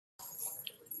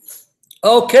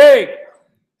Okay,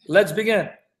 let's begin.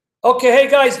 Okay, hey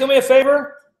guys, do me a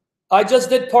favor. I just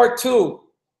did part 2.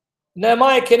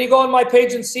 Nehemiah, can you go on my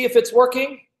page and see if it's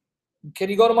working? Can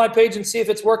you go to my page and see if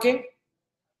it's working?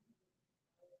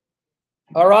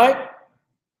 All right.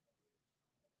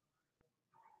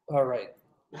 All right.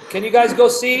 Can you guys go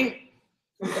see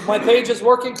if my page is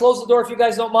working? Close the door if you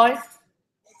guys don't mind.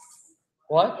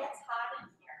 What?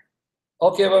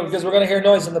 Okay, well, because we're going to hear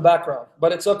noise in the background.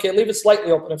 But it's okay. Leave it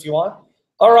slightly open if you want.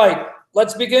 All right.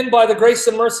 Let's begin by the grace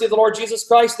and mercy of the Lord Jesus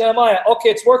Christ. Nehemiah. Okay,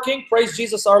 it's working. Praise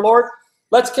Jesus our Lord.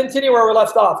 Let's continue where we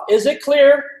left off. Is it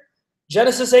clear?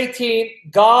 Genesis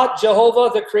 18, God, Jehovah,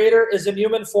 the Creator, is in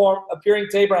human form, appearing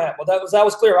to Abraham. Well, that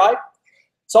was clear, right?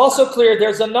 It's also clear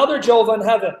there's another Jehovah in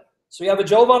heaven. So you have a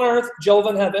Jehovah on earth,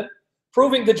 Jehovah in heaven,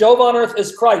 proving the Jehovah on earth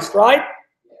is Christ, right?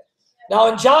 Now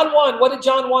in John 1, what did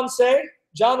John 1 say?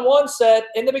 John 1 said,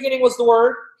 in the beginning was the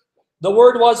Word. The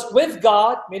Word was with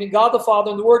God, meaning God the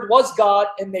Father, and the Word was God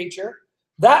in nature.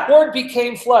 That Word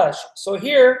became flesh. So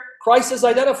here, Christ is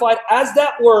identified as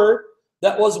that Word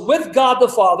that was with God the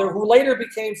Father, who later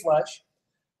became flesh.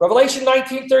 Revelation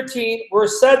 19:13, we're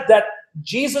said that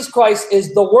Jesus Christ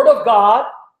is the Word of God,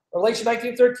 Revelation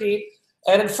 19:13.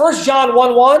 And in 1 John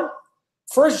 1:1,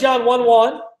 1 John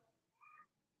 1:1,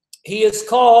 he is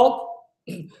called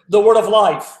the Word of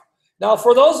Life. Now,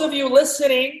 for those of you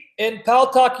listening in Pal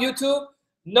Talk YouTube,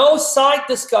 no side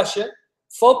discussion.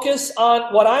 Focus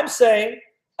on what I'm saying.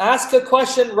 Ask a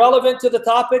question relevant to the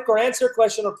topic, or answer a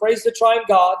question, or praise the triune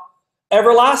God.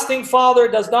 Everlasting Father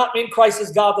does not mean Christ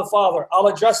is God the Father. I'll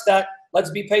address that.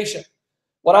 Let's be patient.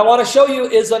 What I want to show you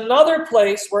is another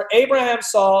place where Abraham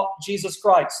saw Jesus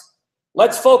Christ.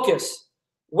 Let's focus.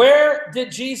 Where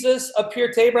did Jesus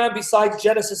appear to Abraham besides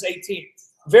Genesis 18?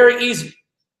 Very easy.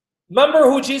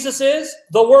 Remember who Jesus is?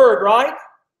 The Word, right?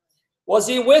 Was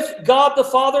he with God the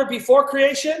Father before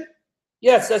creation?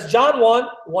 Yes, that's John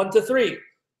 1:1-3.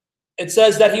 It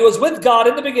says that he was with God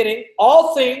in the beginning.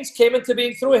 All things came into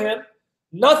being through him.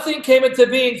 Nothing came into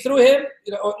being through him.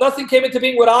 Nothing came into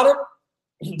being without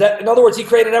him. That, in other words, he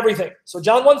created everything. So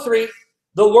John 1:3,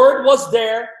 the Word was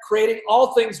there, creating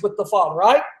all things with the Father,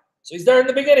 right? So he's there in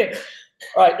the beginning.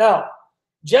 All right, now,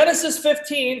 Genesis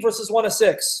 15, verses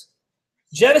 1-6.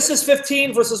 Genesis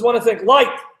 15, verses 1-6.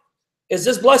 Light, is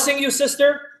this blessing you,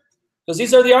 sister? Because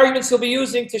these are the arguments you'll be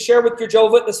using to share with your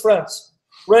Jehovah's Witness friends.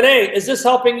 Renee, is this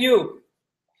helping you?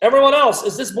 Everyone else,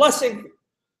 is this blessing you?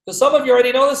 Because some of you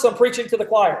already know this, I'm preaching to the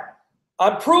choir.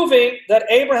 I'm proving that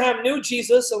Abraham knew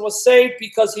Jesus and was saved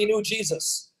because he knew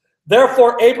Jesus.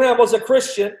 Therefore, Abraham was a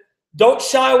Christian. Don't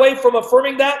shy away from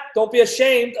affirming that. Don't be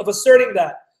ashamed of asserting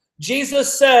that.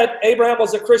 Jesus said Abraham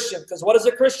was a Christian. Because what is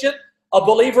a Christian? A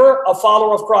believer, a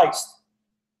follower of Christ.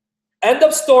 End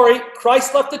of story.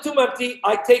 Christ left the tomb empty.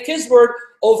 I take his word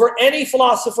over any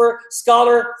philosopher,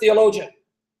 scholar, theologian.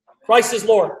 Christ is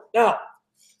Lord. Now,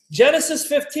 Genesis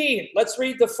 15. Let's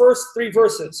read the first 3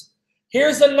 verses.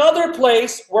 Here's another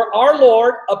place where our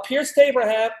Lord appears to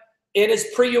Abraham in his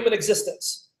pre-human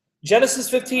existence. Genesis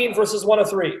 15, verses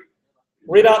 1-3.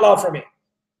 Read out loud for me.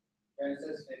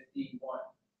 Genesis 15:1.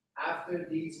 After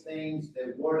these things,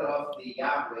 the word of the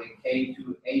Yahweh came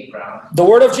to Abraham. The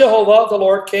word of Jehovah, the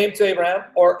Lord, came to Abraham.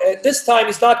 Or at this time,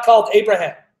 he's not called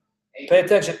Abraham. Pay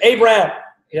attention. Abraham.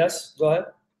 Yes, go ahead.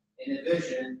 In a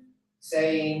vision,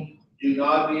 saying, do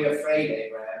not be afraid,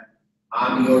 Abraham.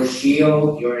 I'm your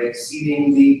shield, your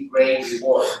exceedingly great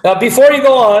reward. Now, before you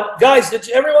go on, guys, did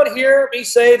everyone hear me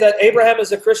say that Abraham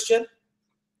is a Christian?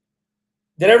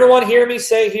 Did everyone hear me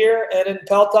say here and in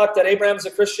Pal Talk that Abraham is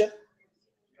a Christian?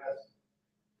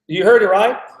 You heard it,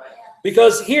 right?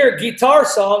 Because here, guitar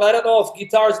song, I don't know if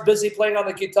guitar is busy playing on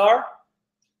the guitar.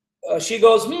 She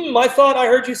goes, I thought I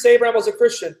heard you say Abraham was a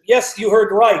Christian. Yes, you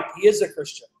heard right. He is a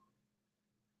Christian.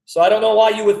 So I don't know why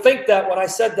you would think that when I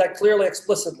said that clearly,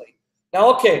 explicitly. Now,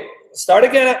 okay, start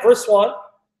again at verse 1.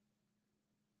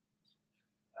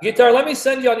 Guitar, let me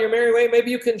send you on your merry way.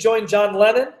 Maybe you can join John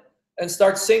Lennon and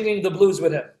start singing the blues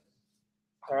with him.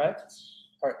 All right?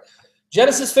 All right.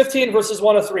 Genesis 15, verses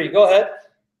 1-3. Go ahead.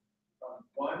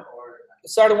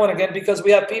 Start at 1 again, because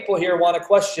we have people here who want to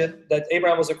question that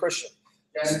Abraham was a Christian.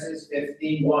 Genesis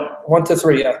 15:1.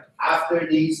 1-3, yeah. After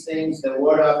these things, the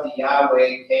word of the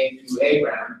Yahweh came to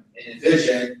Abraham in a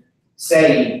vision,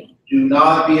 saying, do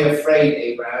not be afraid,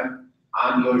 Abraham.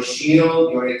 I'm your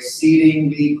shield, your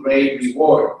exceedingly great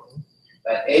reward.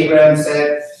 But Abraham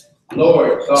said,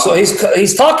 Lord God. So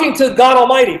he's talking to God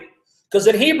Almighty, because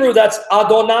in Hebrew that's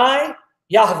Adonai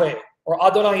Yahweh, or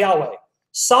Adonai Yahweh.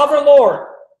 Sovereign Lord,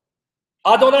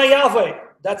 Adonai Yahweh.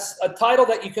 That's a title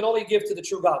that you can only give to the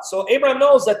true God. So Abraham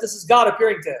knows that this is God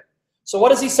appearing to him. So what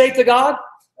does he say to God?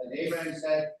 And Abraham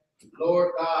said,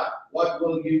 Lord God, what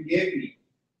will you give me?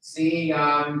 Seeing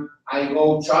I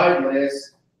go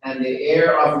childless, and the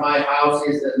heir of my house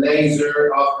is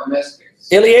Eliezer of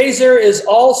Damascus. Eliezer is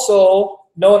also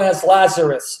known as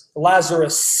Lazarus.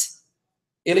 Lazarus.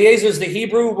 Eliezer is the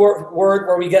Hebrew word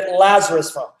where we get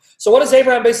Lazarus from. So what is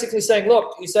Abraham basically saying?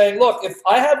 Look, he's saying, look, if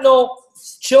I have no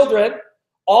children,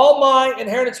 all my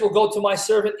inheritance will go to my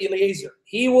servant Eliezer.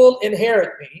 He will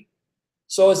inherit me.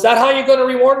 So is that how you're going to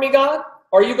reward me, God?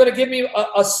 Or are you going to give me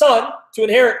a son to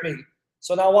inherit me?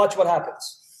 So now watch what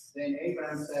happens. Then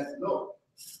Abraham said, look,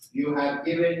 you have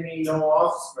given me no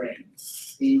offspring.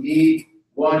 Indeed,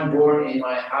 one born in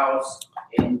my house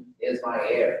is my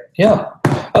heir. Yeah.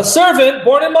 A servant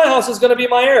born in my house is going to be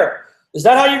my heir. Is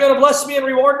that how you're going to bless me and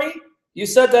reward me? You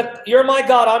said that you're my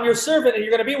God, I'm your servant, and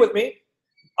you're going to be with me.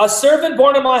 A servant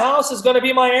born in my house is going to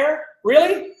be my heir?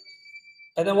 Really?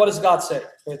 And then what does God say?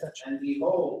 Pay attention. And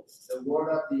behold, the word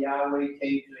of the Yahweh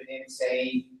came to him,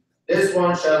 saying, this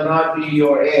one shall not be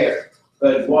your heir,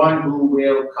 but one who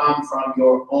will come from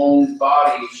your own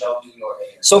body shall be your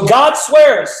heir. So God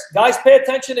swears. Guys, pay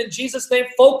attention in Jesus' name.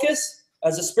 Focus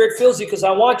as the Spirit fills you, because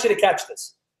I want you to catch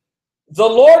this. The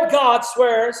Lord God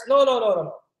swears,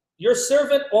 no. Your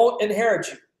servant won't inherit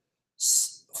you.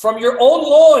 From your own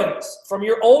loins, from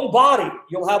your own body,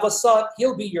 you'll have a son.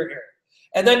 He'll be your heir.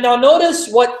 And then now notice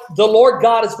what the Lord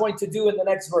God is going to do in the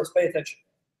next verse. Pay attention.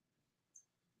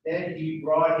 Then he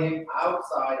brought him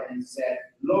outside and said,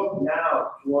 look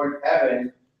now toward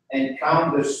heaven and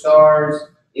count the stars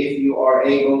if you are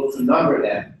able to number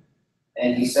them.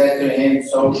 And he said to him,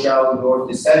 so shall your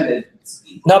descendants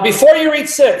be. Now before you read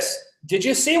 6, did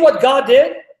you see what God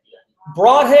did?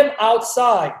 Brought him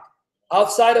outside.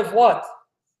 Outside of what?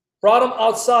 Brought him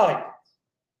outside.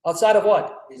 Outside of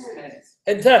what? His tent.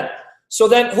 In tent. So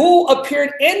then who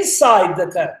appeared inside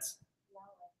the tent?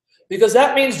 Because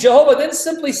that means Jehovah didn't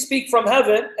simply speak from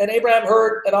heaven and Abraham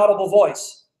heard an audible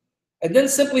voice. And didn't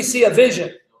simply see a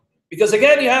vision. Because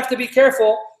again, you have to be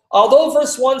careful. Although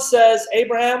verse 1 says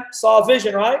Abraham saw a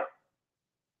vision, right?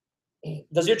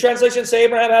 Does your translation say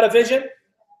Abraham had a vision?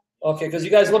 Okay, because you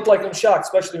guys look like I'm shocked,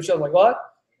 especially Michelle. Like, what?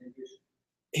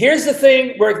 Here's the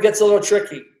thing where it gets a little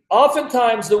tricky.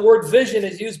 Oftentimes, the word vision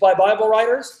is used by Bible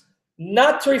writers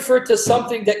not to refer to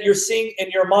something that you're seeing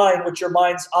in your mind with your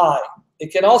mind's eye.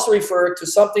 It can also refer to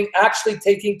something actually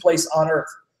taking place on earth.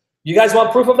 You guys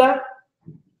want proof of that?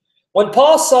 When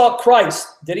Paul saw Christ,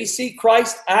 did he see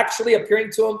Christ actually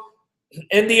appearing to him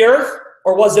in the earth,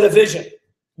 or was it a vision?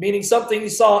 Meaning something he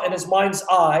saw in his mind's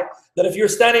eye that if you're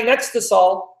standing next to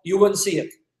Saul, you wouldn't see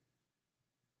it.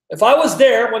 If I was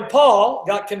there when Paul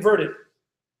got converted,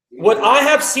 would I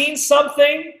have seen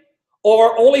something,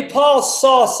 or only Paul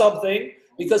saw something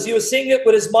because he was seeing it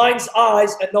with his mind's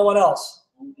eyes and no one else?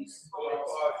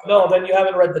 No, then you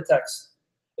haven't read the text.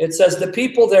 It says the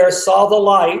people there saw the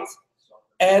light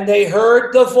and they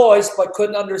heard the voice but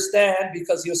couldn't understand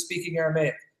because he was speaking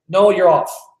Aramaic. No, you're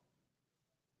off.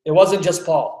 It wasn't just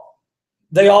Paul.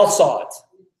 They all saw it.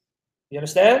 You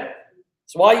understand?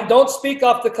 That's why you don't speak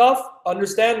off the cuff.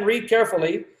 Understand, read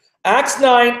carefully. Acts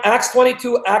 9, Acts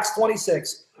 22, Acts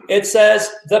 26. It says,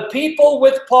 the people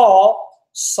with Paul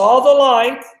saw the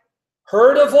light,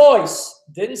 heard a voice,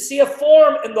 didn't see a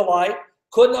form in the light,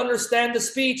 couldn't understand the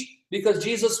speech because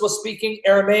Jesus was speaking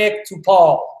Aramaic to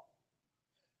Paul.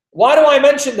 Why do I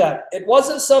mention that? It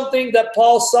wasn't something that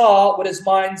Paul saw with his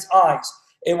mind's eyes.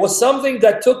 It was something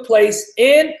that took place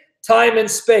in time and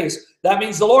space. That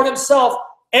means the Lord himself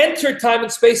entered time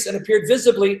and space and appeared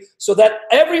visibly so that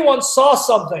everyone saw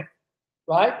something,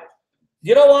 right?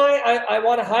 You know why I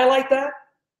want to highlight that?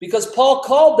 Because Paul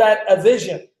called that a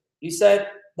vision. He said,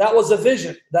 that was a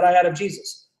vision that I had of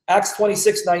Jesus. Acts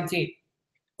 26:19.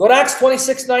 Go to Acts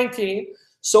 26:19.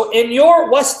 So in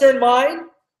your Western mind,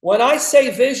 when I say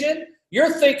vision,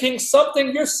 you're thinking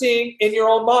something you're seeing in your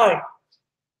own mind.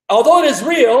 Although it is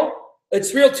real,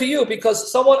 it's real to you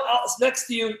because someone else next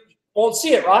to you won't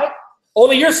see it, right?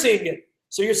 Only you're seeing it.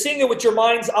 So you're seeing it with your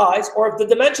mind's eyes, or if the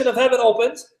dimension of heaven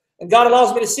opens and God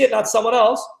allows me to see it, not someone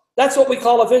else, that's what we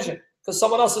call a vision because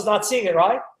someone else is not seeing it,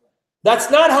 right?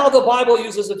 That's not how the Bible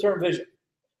uses the term vision.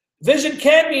 Vision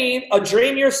can mean a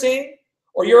dream you're seeing,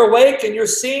 or you're awake and you're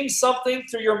seeing something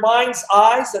through your mind's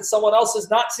eyes that someone else is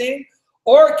not seeing,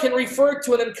 or it can refer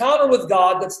to an encounter with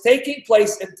God that's taking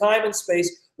place in time and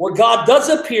space where God does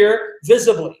appear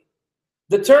visibly.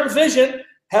 The term vision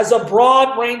has a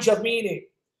broad range of meaning.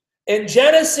 In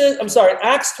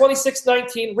Acts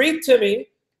 26:19, read to me.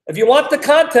 If you want the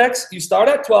context, you start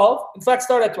at 12. In fact,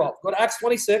 start at 12. Go to Acts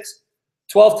 26,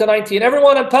 12 to 19.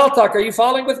 Everyone in Paltalk, are you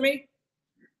following with me?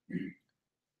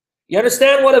 You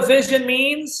understand what a vision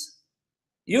means?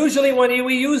 Usually when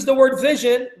we use the word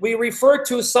vision, we refer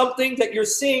to something that you're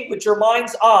seeing with your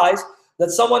mind's eyes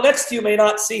that someone next to you may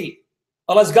not see,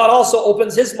 unless God also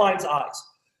opens his mind's eyes.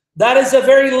 That is a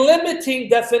very limiting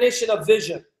definition of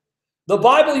vision. The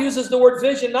Bible uses the word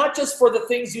vision not just for the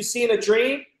things you see in a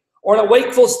dream or in a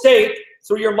wakeful state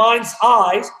through your mind's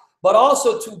eyes, but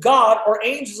also to God or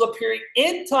angels appearing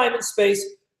in time and space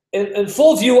in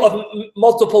full view of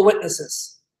multiple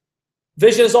witnesses.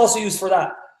 Vision is also used for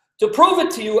that. To prove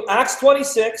it to you, Acts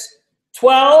 26,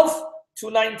 12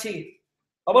 to 19.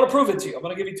 I'm going to prove it to you. I'm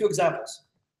going to give you two examples.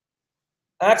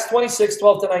 Acts 26,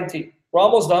 12 to 19. We're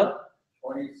almost done.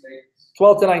 26.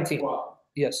 12 to 19. 12.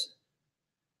 Yes.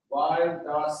 While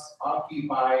thus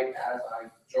occupied as I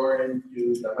journeyed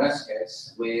to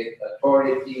Damascus with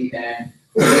authority and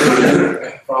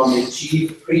from the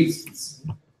chief priests,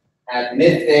 at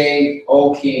midday,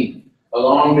 O king,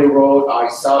 along the road I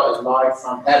saw a light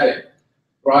from heaven,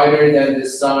 brighter than the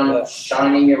sun,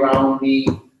 shining around me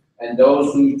and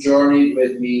those who journeyed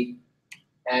with me.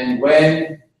 And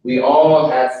when we all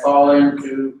had fallen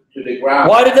to the ground.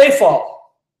 Why did they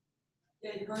fall?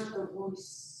 They heard the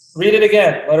voice. Read it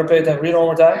again. Let her pay attention. Read it one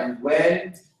more time. And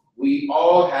when we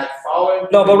all had fallen.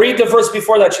 No, but read the verse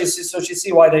before that so she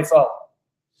see why they fell.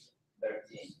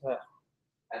 13. Yeah.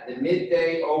 At the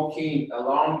midday, O king,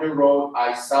 along the road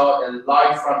I saw a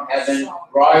light from heaven,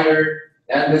 brighter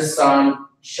than the sun,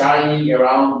 shining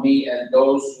around me and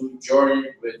those who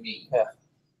journeyed with me. Yeah.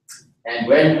 And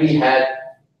when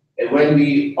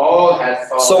we all had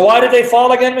fallen. So why did they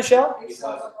fall again, Michelle?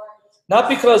 Because Not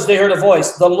because they heard a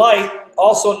voice. The light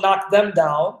also knocked them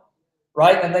down,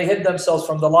 right? And they hid themselves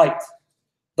from the light.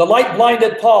 The light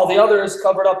blinded Paul. The other is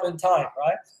covered up in time,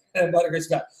 right? And by the grace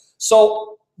of God.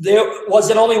 So was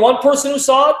it only one person who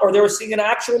saw it, or they were seeing an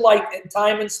actual light in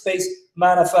time and space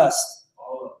manifest?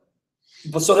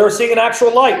 So they were seeing an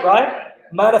actual light, right?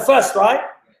 Manifest, right?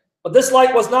 But this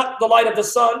light was not the light of the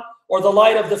sun or the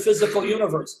light of the physical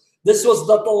universe. This was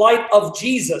the light of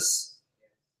Jesus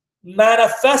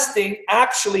manifesting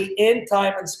actually in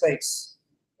time and space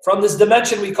from this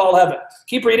dimension we call heaven.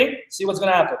 Keep reading. See what's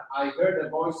going to happen. I heard a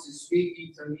voice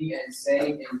speaking to me and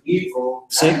saying in Hebrew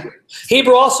language.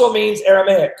 Hebrew also means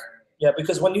Aramaic. Yeah,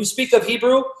 because when you speak of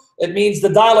Hebrew, it means the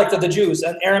dialect of the Jews.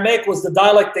 And Aramaic was the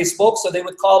dialect they spoke, so they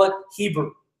would call it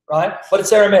Hebrew, right? But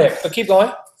it's Aramaic. But keep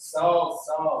going. Saul,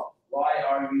 Saul, why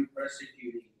are you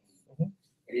persecuting me?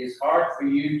 It is hard for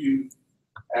you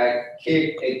to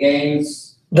kick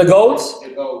against the goats. The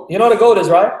goat. You know what a goat is,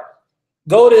 right?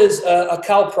 Goat is a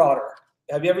cow prodder.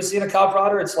 Have you ever seen a cow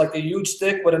prodder? It's like a huge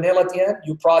stick with a nail at the end.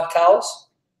 You prod cows.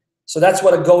 So that's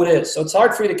what a goat is. So it's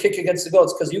hard for you to kick against the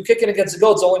goats because you kicking against the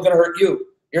goats is only going to hurt you.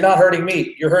 You're not hurting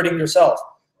me. You're hurting yourself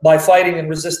by fighting and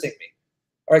resisting me.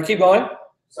 All right, keep going.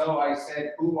 So I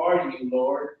said, who are you,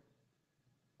 Lord?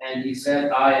 And he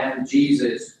said, I am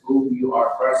Jesus, whom you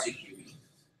are persecuting.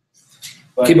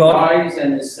 But keep going. Rise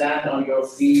and stand on your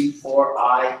feet, for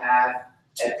I have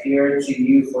appeared to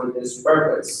you for this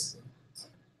purpose,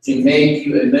 to make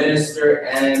you a minister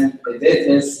and a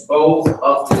witness both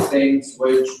of the things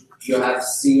which you have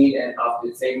seen and of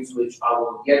the things which I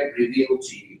will yet reveal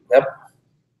to you. Yep.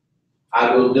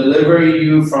 I will deliver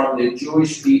you from the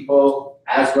Jewish people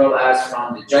as well as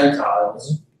from the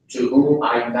Gentiles, to whom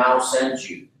I now send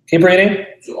you. Keep reading.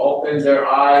 To open their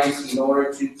eyes in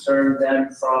order to turn them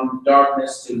from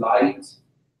darkness to light,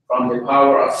 from the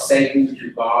power of Satan to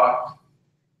God,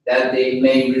 that they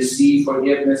may receive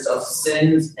forgiveness of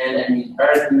sins and an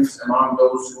inheritance among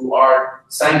those who are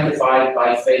sanctified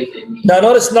by faith in me. Now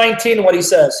notice 19, what he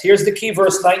says. Here's the key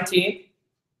verse 19.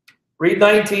 Read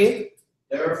 19.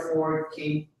 Therefore,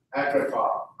 King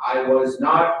Agrippa, I was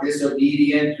not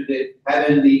disobedient to the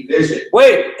heavenly vision.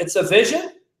 Wait, it's a vision?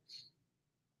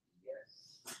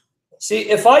 Yes. See,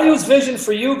 if I use vision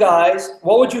for you guys,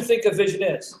 what would you think a vision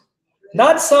is?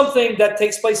 Not something that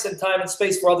takes place in time and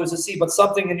space for others to see, but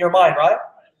something in your mind, right?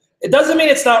 It doesn't mean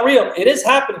it's not real. It is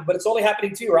happening, but it's only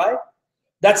happening to you, right?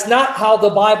 That's not how the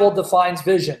Bible defines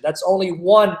vision. That's only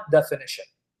one definition.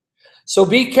 So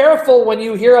be careful when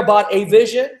you hear about a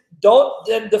vision. Don't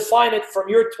then define it from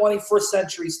your 21st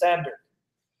century standard.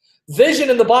 Vision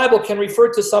in the Bible can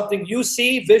refer to something you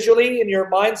see visually in your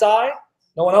mind's eye.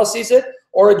 No one else sees it.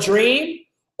 Or a dream.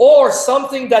 Or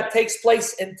something that takes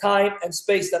place in time and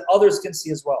space that others can see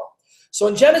as well. So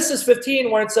in Genesis 15,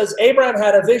 when it says Abraham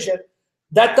had a vision,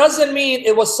 that doesn't mean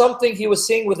it was something he was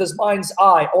seeing with his mind's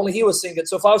eye. Only he was seeing it.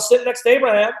 So if I was sitting next to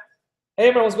Abraham, hey,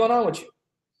 Abraham, what's going on with you?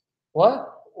 What?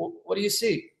 What do you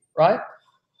see? Right?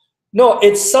 No,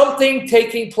 it's something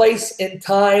taking place in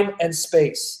time and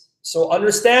space. So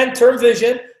understand, term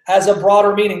vision has a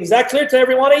broader meaning. Is that clear to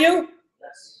every one of you?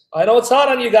 Yes. I know it's hot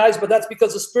on you guys, but that's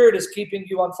because the Spirit is keeping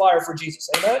you on fire for Jesus.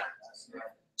 Amen?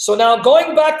 So now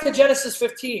going back to Genesis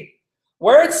 15,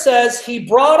 where it says he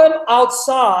brought him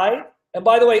outside, and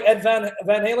by the way, Ed Van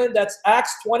Halen, that's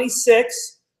Acts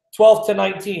 26, 12 to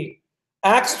 19.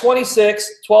 Acts 26,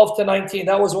 12 to 19.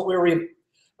 That was what we were reading.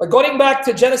 But going back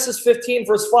to Genesis 15,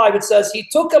 verse 5, it says, he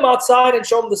took him outside and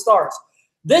showed him the stars.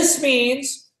 This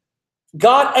means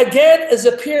God again is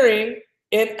appearing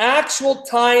in actual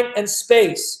time and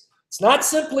space. It's not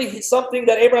simply something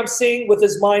that Abraham's seeing with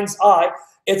his mind's eye.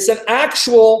 It's an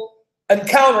actual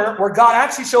encounter where God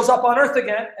actually shows up on earth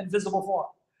again in visible form.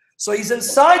 So he's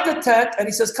inside the tent and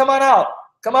he says, come on out.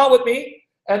 Come out with me.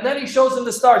 And then he shows him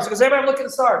the stars. He goes, Abraham, look at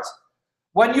the stars.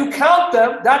 When you count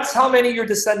them, that's how many your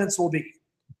descendants will be.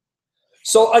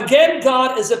 So again,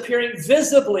 God is appearing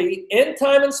visibly in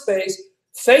time and space,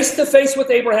 face to face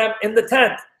with Abraham in the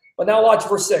tent. But now watch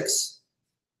verse 6.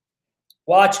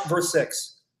 Watch verse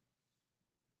 6.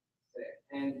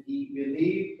 And he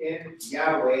believed in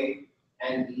Yahweh,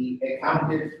 and he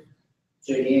accounted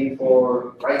to him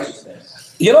for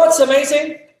righteousness. You know what's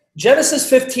amazing? Genesis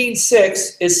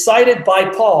 15:6 is cited by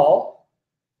Paul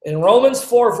in Romans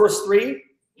 4, verse 3,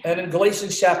 and in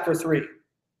Galatians chapter 3.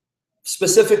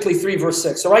 Specifically 3, verse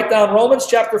 6. So write down Romans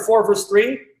chapter 4, verse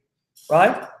 3,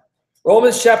 right?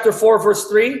 Romans chapter 4, verse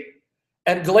 3,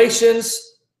 and Galatians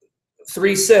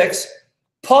 3:6.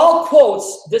 Paul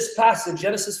quotes this passage,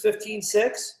 Genesis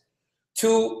 15:6,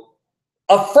 to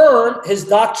affirm his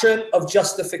doctrine of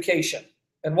justification.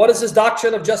 And what is his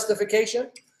doctrine of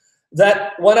justification?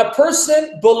 That when a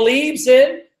person believes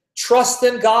in, trusts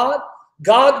in God,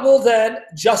 God will then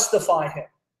justify him.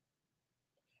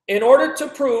 In order to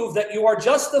prove that you are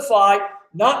justified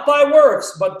not by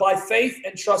works, but by faith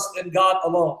and trust in God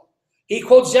alone. He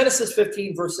quotes Genesis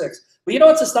 15, verse 6. But you know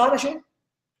what's astonishing?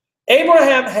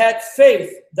 Abraham had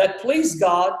faith that pleased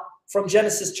God from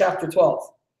Genesis chapter 12.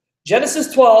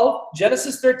 Genesis 12,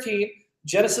 Genesis 13,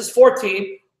 Genesis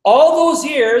 14, all those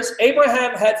years,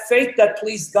 Abraham had faith that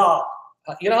pleased God.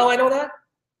 You know how I know that?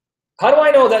 How do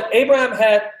I know that Abraham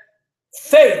had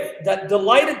faith that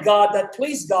delighted God, that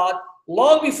pleased God,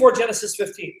 long before Genesis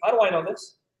 15? How do I know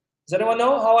this? Does anyone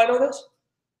know how I know this?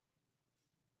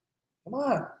 Come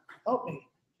on, help me.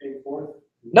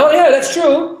 No, yeah, that's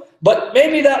true. But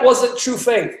maybe that wasn't true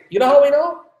faith. You know how we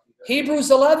know?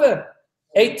 Hebrews 11,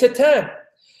 8 to 10.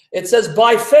 It says,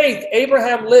 by faith,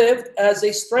 Abraham lived as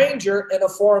a stranger in a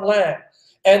foreign land.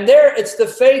 And there, it's the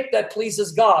faith that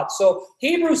pleases God. So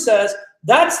Hebrews says,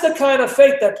 that's the kind of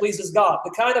faith that pleases God.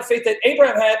 The kind of faith that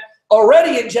Abraham had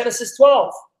already in Genesis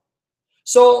 12.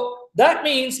 So that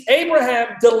means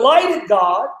Abraham delighted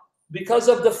God because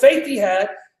of the faith he had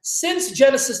since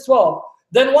Genesis 12.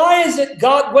 Then why is it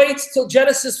God waits till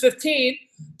Genesis 15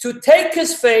 to take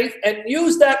his faith and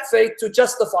use that faith to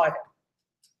justify him?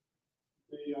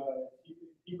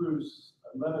 Hebrews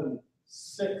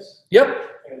 11:6. Yep.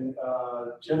 And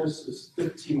Genesis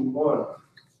 15:1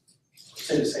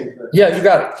 say the same thing. Yeah, you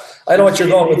got it. I know what you're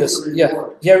going with this.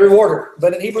 Yeah, rewarder.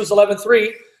 But in Hebrews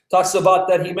 11:3 talks about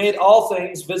that he made all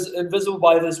things invisible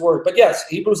by his word. But yes,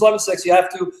 Hebrews 11:6, you have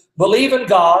to believe in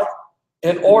God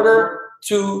in order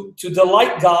to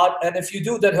delight God, and if you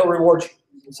do, then he'll reward you.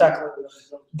 Exactly.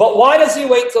 But why does he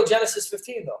wait till Genesis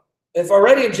 15 though? If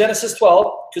already in Genesis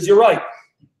 12, because you're right.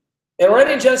 And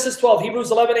already in Genesis 12, Hebrews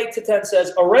 11, 8 to 10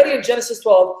 says, already in Genesis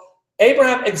 12,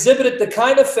 Abraham exhibited the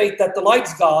kind of faith that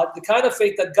delights God, the kind of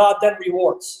faith that God then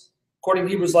rewards, according to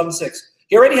Hebrews 11:6.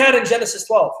 He already had in Genesis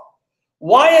 12.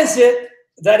 Why is it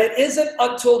that it isn't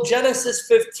until Genesis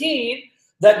 15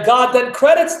 that God then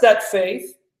credits that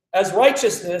faith as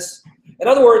righteousness? In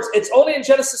other words, it's only in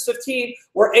Genesis 15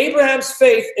 where Abraham's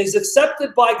faith is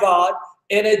accepted by God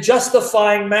in a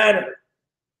justifying manner.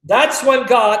 That's when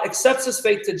God accepts his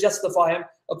faith to justify him,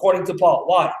 according to Paul.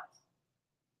 Why?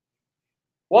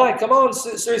 Why? Come on,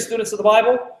 serious students of the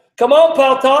Bible. Come on,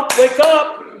 Pal Talk. Wake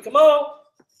up. Come on.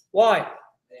 Why?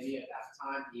 Maybe at that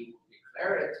time he would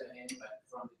declare it to him, but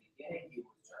from the beginning he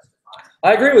was justified.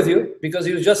 I agree with you, because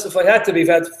he was justified, had to be,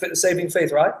 had saving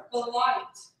faith, right? The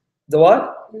light. The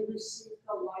what? We received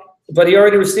the light. But he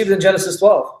already received it in Genesis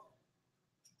 12.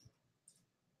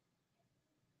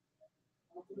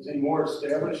 Was he more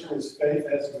established in his faith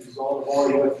as a result of all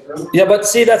he went through? Yeah, but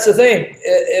see, that's the thing.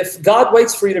 If God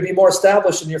waits for you to be more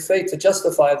established in your faith to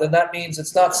justify, then that means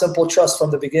it's not simple trust from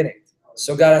the beginning.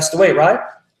 So God has to wait, right?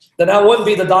 Then that wouldn't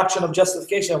be the doctrine of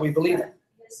justification that we believe in.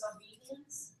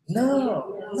 Disobedience?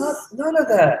 No, none of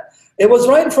that. It was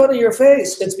right in front of your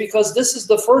face. It's because this is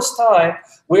the first time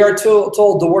we are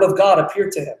told the word of God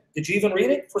appeared to him. Did you even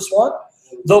read it? Verse 1?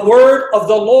 The word of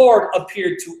the Lord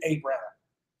appeared to Abraham.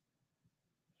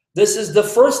 This is the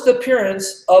first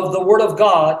appearance of the Word of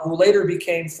God who later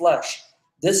became flesh.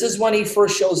 This is when he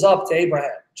first shows up to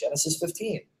Abraham. Genesis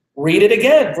 15. Read it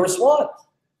again, verse 1.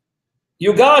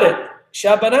 You got it.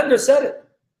 Shabananda said it.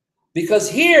 Because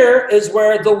here is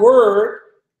where the Word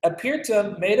appeared to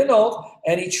him, made an oath,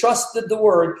 and he trusted the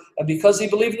Word. And because he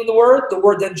believed in the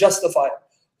Word then justified him.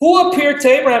 Who appeared to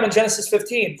Abraham in Genesis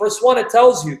 15? Verse 1, it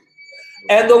tells you.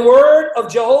 And the word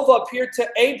of Jehovah appeared to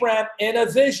Abraham in a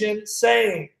vision,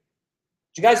 saying.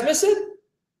 Did you guys miss it?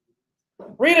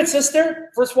 Read it, sister.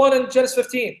 Verse 1 in Genesis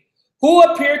 15. Who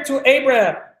appeared to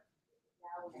Abraham?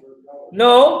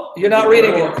 No, you're not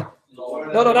reading it.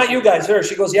 No, not you guys. Her.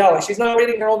 She goes, Yahweh. She's not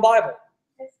reading her own Bible.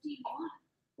 51.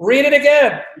 Read it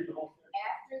again. After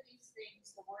these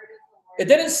things, the word of the Lord. It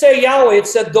didn't say Yahweh. It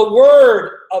said the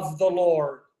word of the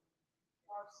Lord.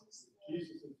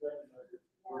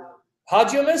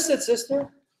 How'd you miss it, sister?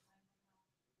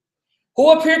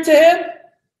 Who appeared to him?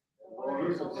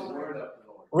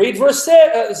 Read verse 4.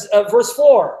 And behold,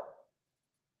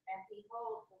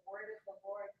 the word of the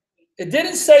Lord came. It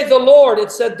didn't say the Lord.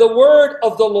 It said the word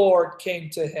of the Lord came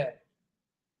to him.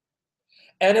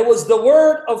 And it was the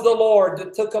word of the Lord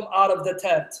that took him out of the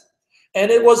tent.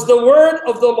 And it was the word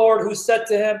of the Lord who said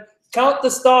to him, count the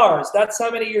stars. That's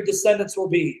how many your descendants will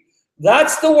be.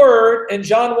 That's the word in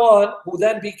John 1 who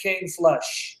then became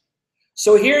flesh.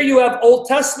 So here you have Old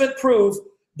Testament proof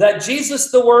that Jesus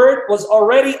the Word was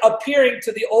already appearing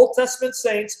to the Old Testament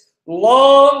saints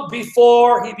long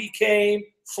before he became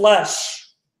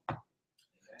flesh.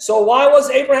 So why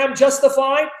was Abraham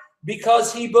justified?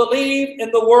 Because he believed in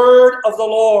the word of the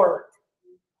Lord.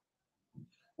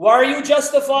 Why are you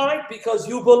justified? Because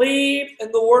you believed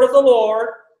in the word of the Lord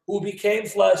who became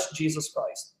flesh, Jesus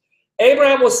Christ.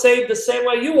 Abraham was saved the same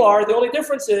way you are. The only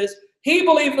difference is he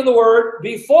believed in the word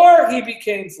before he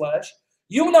became flesh.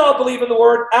 You now believe in the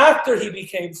word after he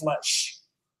became flesh.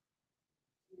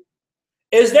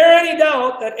 Is there any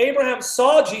doubt that Abraham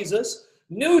saw Jesus,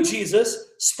 knew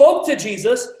Jesus, spoke to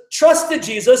Jesus, trusted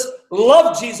Jesus,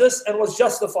 loved Jesus, and was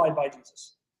justified by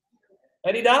Jesus?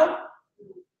 Any doubt?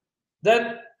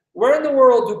 Then where in the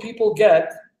world do people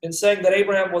get in saying that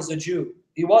Abraham was a Jew?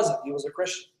 He wasn't. He was a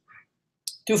Christian.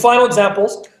 Two final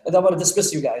examples, and then I'm going to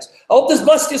dismiss you guys. I hope this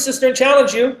blessed you, sister, and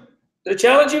challenge you. Did it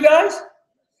challenge you guys?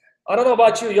 I don't know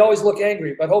about you. You always look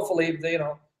angry, but hopefully,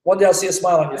 one day I'll see a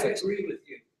smile on your face. I agree with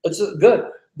you. It's good.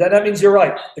 Then that means you're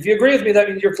right. If you agree with me, that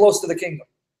means you're close to the kingdom.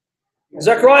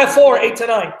 Zechariah 4, 8 to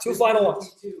 9. Two final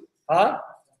ones. Huh?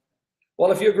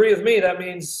 Well, if you agree with me, that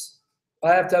means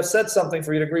I have to have said something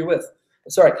for you to agree with.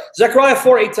 Sorry. Zechariah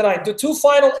 4, 8 to 9. Do two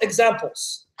final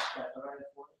examples.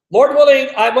 Lord willing,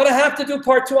 I'm going to have to do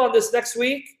part 2 on this next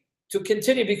week to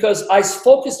continue because I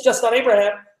focused just on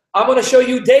Abraham. I'm going to show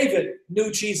you David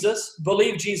knew Jesus,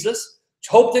 believed Jesus,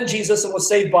 hoped in Jesus, and was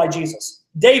saved by Jesus.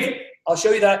 David, I'll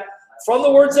show you that from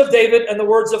the words of David and the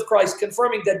words of Christ,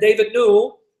 confirming that David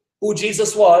knew who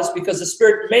Jesus was because the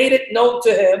Spirit made it known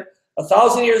to him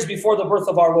 1,000 years before the birth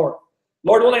of our Lord.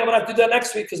 Lord willing, I'm going to have to do that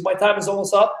next week because my time is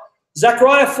almost up.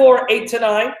 Zechariah 4, 8 to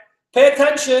 9. Pay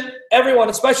attention, everyone,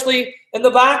 especially in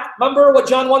the back. Remember what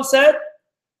John 1 said?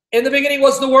 In the beginning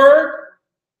was the Word.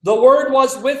 The Word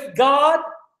was with God.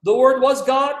 The Word was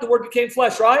God. The Word became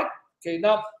flesh, right? Okay,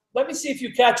 now let me see if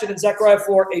you catch it in Zechariah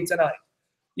 4, 8 to 9.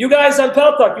 You guys on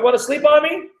Peltok, you want to sleep on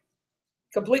me?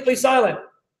 Completely silent.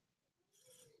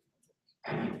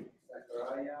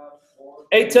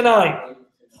 8 to 9.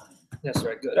 That's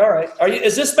right, good. All right.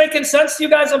 Is this making sense to you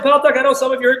guys on Peltok? I know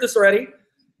some of you heard this already,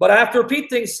 but I have to repeat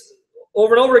things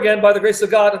over and over again by the grace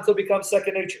of God until it becomes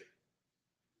second nature.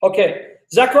 Okay.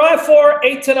 Zechariah 4,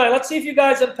 8 to 9. Let's see if you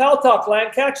guys in Peltok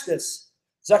land catch this.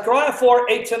 Zechariah 4,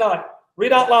 8 to 9.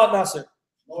 Read out loud, Nasser.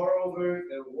 Moreover,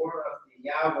 the word of the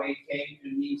Yahweh came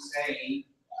to me, saying,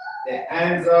 the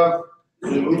hands of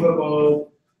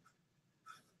Zerubbabel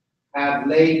have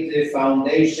laid the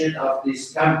foundation of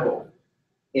this temple.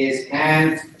 His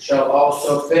hands shall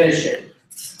also finish it.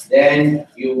 Then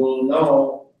you will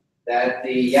know that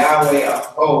the Yahweh of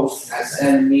hosts has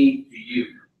sent me to you.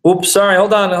 Oops, sorry.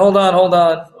 Hold on.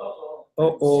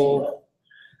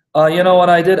 You know what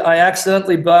I did? I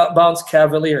accidentally bounced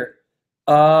Cavalier.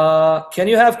 Can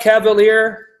you have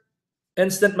Cavalier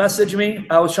instant message me?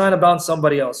 I was trying to bounce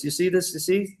somebody else. You see this? You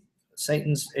see?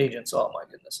 Satan's agents. Oh, my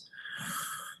goodness.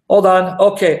 Hold on.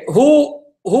 Okay. Who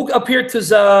appeared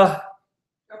to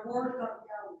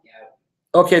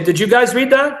Okay, did you guys read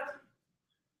that?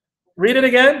 Read it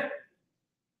again.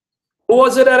 Who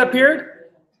was it that appeared?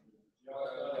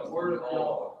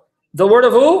 The word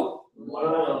of who?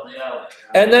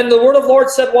 And then the word of Lord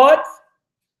said what?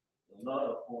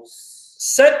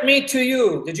 Sent me to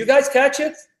you. Did you guys catch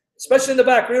it? Especially in the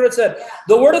back. Read what it said.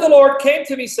 The word of the Lord came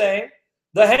to me saying,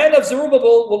 the hand of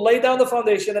Zerubbabel will lay down the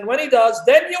foundation, and when he does,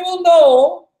 then you will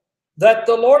know that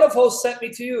the Lord of hosts sent me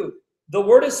to you. The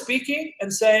word is speaking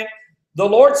and saying, the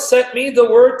Lord sent me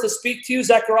the word to speak to you,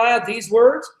 Zechariah, these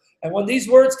words. And when these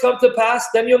words come to pass,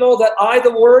 then you'll know that I,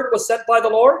 the word, was sent by the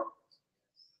Lord.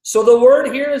 So the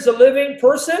word here is a living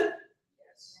person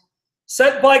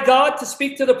sent by God to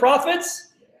speak to the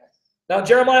prophets. Now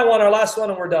Jeremiah 1, our last one,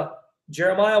 and we're done.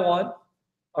 Jeremiah 1,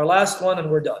 our last one,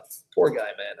 and we're done. Poor guy,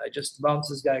 man. I just bounced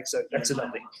this guy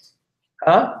accidentally.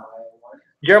 Huh?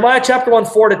 Jeremiah chapter 1,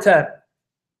 4 to 10.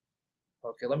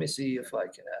 Okay, let me see if I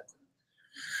can add.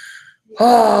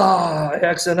 I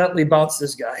accidentally bounced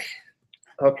this guy.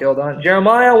 Okay, hold on.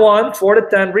 Jeremiah 1, 4 to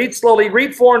 10. Read slowly.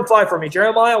 Read 4 and 5 for me.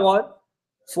 Jeremiah 1,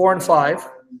 4 and 5.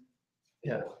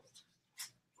 Yeah.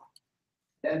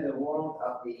 Then the word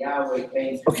of the Yahweh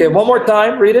came to Okay, me. one more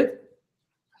time. Read it.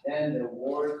 Then the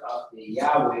word of the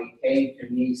Yahweh came to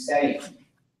me, saying,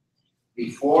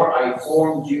 before I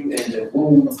formed you in the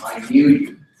womb, I knew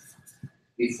you.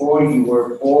 Before you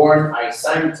were born, I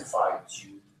sanctified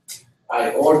you.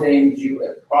 I ordained you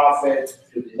a prophet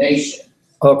to the nation.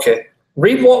 Okay.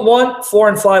 Read 1, 4,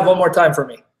 and 5 one more time for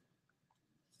me.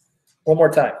 One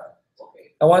more time.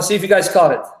 Okay. I want to see if you guys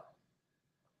caught it.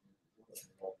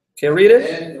 Okay, read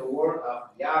it. Then the word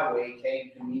of Yahweh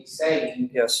came to me,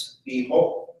 saying, Yes.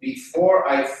 behold, before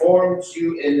I formed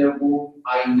you in the womb,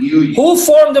 I knew you. Who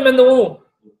formed them in the womb?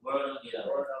 The word of the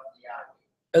Yahweh.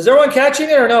 Is everyone catching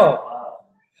it or no?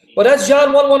 But that's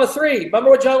John 1, 1 to 3.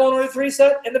 Remember what John 1, 1 to 3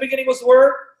 said? In the beginning was the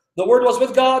Word. The Word was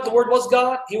with God. The Word was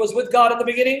God. He was with God in the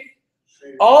beginning.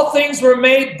 All things were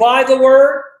made by the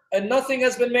Word, and nothing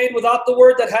has been made without the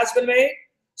Word that has been made.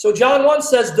 So John 1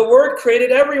 says the Word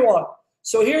created everyone.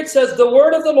 So here it says the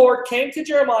word of the Lord came to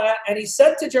Jeremiah, and he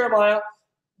said to Jeremiah,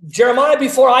 Jeremiah,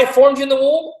 before I formed you in the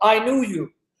womb, I knew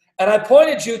you, and I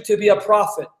appointed you to be a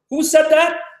prophet. Who said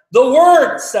that? The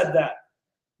Word said that.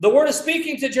 The Word is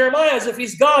speaking to Jeremiah as if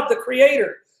he's God, the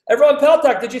Creator. Everyone,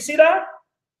 Peltak, did you see that?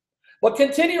 But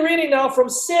continue reading now from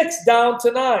 6 down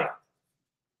to 9.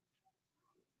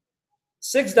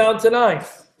 6 down to 9.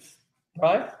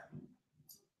 Right?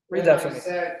 Read that for me. I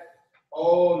said,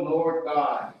 O Lord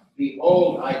God,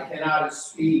 behold, I cannot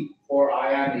speak, for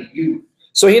I am a youth.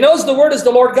 So he knows the Word is the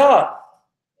Lord God.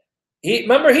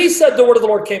 Remember, he said the word of the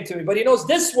Lord came to me, but he knows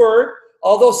this word,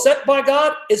 although sent by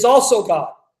God, is also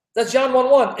God. That's John 1,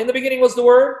 1. In the beginning was the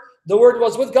Word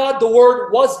was with God, the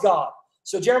Word was God.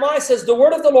 So Jeremiah says, the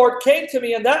word of the Lord came to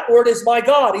me, and that word is my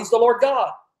God. He's the Lord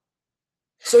God.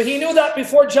 So he knew that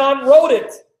before John wrote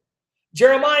it.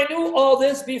 Jeremiah knew all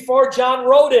this before John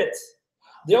wrote it.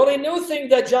 The only new thing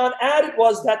that John added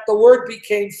was that the Word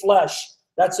became flesh.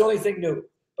 That's the only thing new.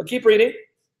 But keep reading.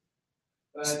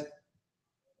 But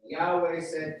Yahweh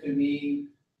said to me,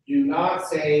 do not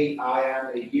say I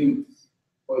am a youth,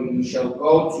 for you shall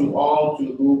go to all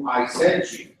to whom I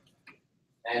sent you.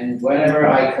 And whenever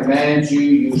I command you,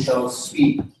 you shall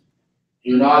speak.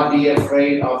 Do not be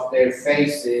afraid of their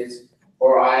faces,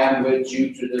 for I am with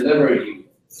you to deliver you,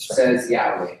 says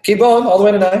Yahweh. Keep going, all the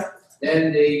way to 9.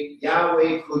 Then the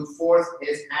Yahweh put forth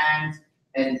his hand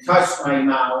and touched my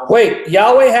mouth. Wait,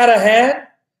 Yahweh had a hand,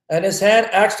 and his hand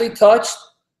actually touched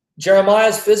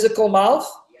Jeremiah's physical mouth?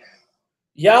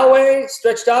 Yahweh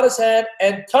stretched out his hand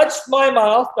and touched my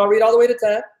mouth. Now read all the way to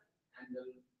 10.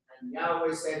 And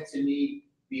Yahweh said to me,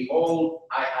 behold,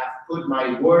 I have put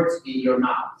my words in your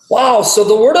mouth. Wow, so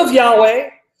the word of Yahweh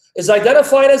is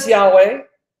identified as Yahweh.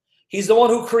 He's the one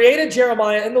who created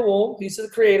Jeremiah in the womb. He's the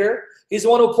creator. He's the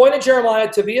one who appointed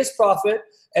Jeremiah to be his prophet.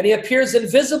 And he appears in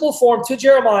visible form to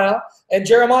Jeremiah. And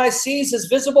Jeremiah sees his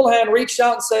visible hand reach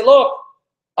out and say, look,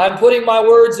 I'm putting my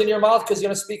words in your mouth because you're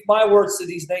going to speak my words to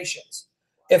these nations.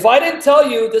 If I didn't tell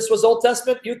you this was Old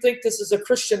Testament, you'd think this is a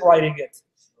Christian writing it.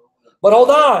 But hold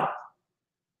on.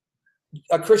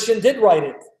 A Christian did write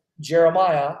it.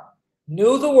 Jeremiah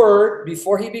knew the word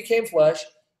before he became flesh,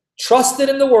 trusted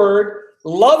in the word,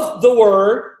 loved the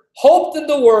word, hoped in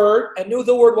the word, and knew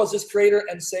the word was his creator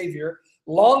and savior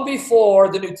long before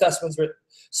the New Testament's written.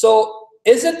 So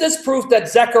isn't this proof that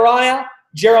Zechariah,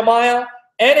 Jeremiah,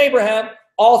 and Abraham,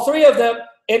 all three of them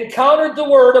encountered the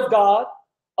word of God,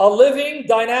 a living,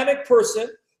 dynamic person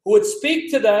who would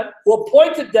speak to them, who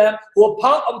appointed them, who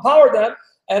empowered them,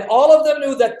 and all of them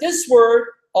knew that this word,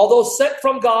 although sent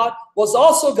from God, was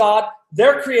also God,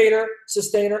 their creator,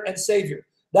 sustainer, and savior.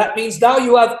 That means now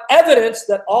you have evidence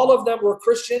that all of them were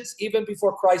Christians even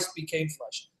before Christ became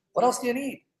flesh. What else do you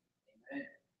need? Amen.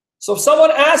 So if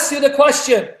someone asks you the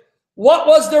question, what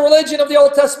was the religion of the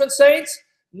Old Testament saints?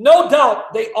 No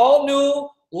doubt they all knew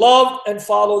loved and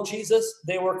followed Jesus.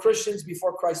 They were Christians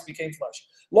before Christ became flesh.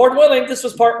 Lord willing, this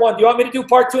was part 1. Do you want me to do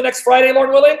part 2 next Friday, Lord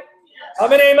willing? Yes. How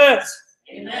many amens?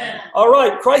 Amen. All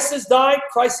right. Christ has died.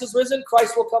 Christ is risen.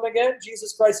 Christ will come again.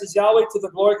 Jesus Christ is Yahweh, to the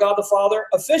glory of God the Father.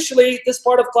 Officially, this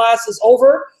part of class is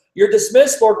over. You're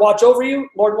dismissed. Lord, watch over you.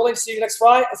 Lord willing, see you next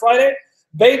Friday.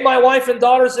 Bathe my wife and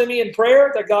daughters in me in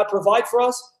prayer that God provide for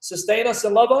us, sustain us,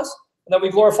 and love us, and that we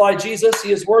glorify Jesus.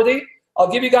 He is worthy. I'll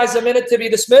give you guys a minute to be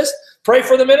dismissed. Pray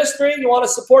for the ministry. You want to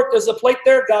support, there's a plate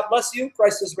there. God bless you.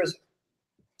 Christ is risen.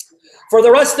 For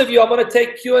the rest of you, I'm going to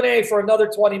take Q&A for another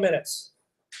 20 minutes.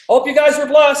 Hope you guys were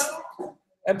blessed.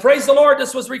 And praise the Lord,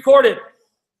 this was recorded.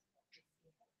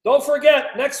 Don't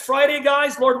forget, next Friday,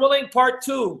 guys, Lord willing, part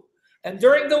 2. And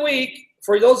during the week,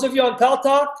 for those of you on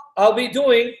Paltalk, I'll be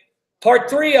doing part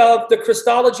 3 of the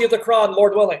Christology of the Quran,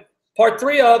 Lord willing. Part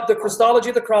 3 of the Christology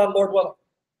of the Quran, Lord willing.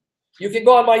 You can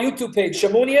go on my YouTube page,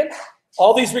 Shamunian.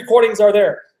 All these recordings are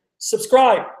there.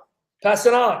 Subscribe. Pass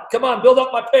it on. Come on, build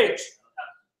up my page.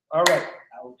 All right.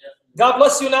 God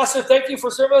bless you, Nasser. Thank you for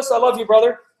service. I love you,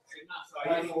 brother.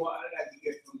 All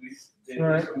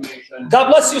right. God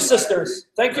bless you, sisters.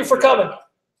 Thank you for coming. All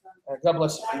right, God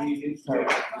bless you.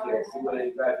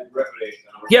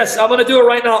 Yes, I'm going to do it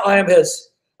right now. I am his.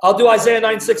 I'll do Isaiah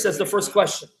 9:6 as the first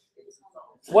question.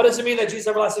 What does it mean that Jesus is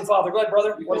everlasting Father? Go ahead,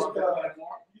 brother. What is it?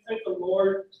 You think the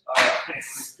Lord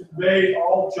conveyed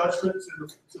all judgment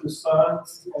to the Son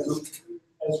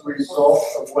as a result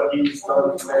of what He's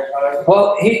done to mankind?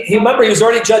 Well, he remember, he was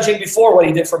already judging before what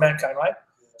he did for mankind, right?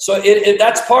 So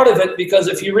that's part of it, because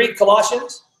if you read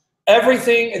Colossians,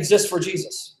 everything exists for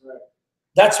Jesus. Right.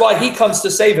 That's why he comes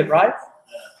to save it, right?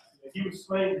 He was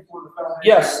slain before the foundation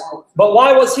Yes, of the world. but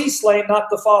why was he slain, not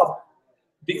the Father?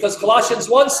 Because Colossians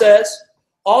 1 says,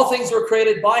 all things were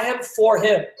created by him, for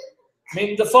him.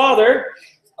 Meaning the Father,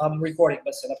 I'm recording,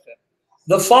 listen up there.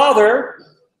 The Father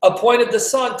appointed the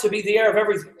Son to be the heir of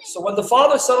everything. So when the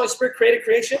Father, Son, Holy Spirit created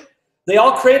creation, they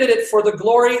all created it for the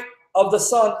glory of the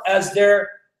Son as their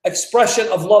expression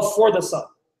of love for the Son.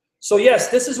 So yes,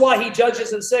 this is why he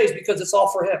judges and saves, because it's all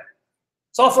for him.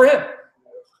 It's all for him.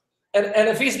 And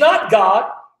if he's not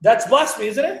God, that's blasphemy,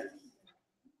 isn't it?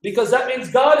 Because that means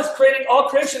God is creating all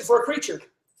creation for a creature.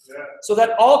 Yeah. So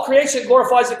that all creation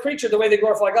glorifies a creature the way they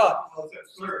glorify God.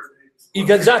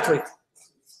 Exactly.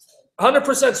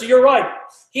 100%. So you're right.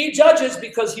 He judges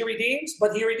because he redeems,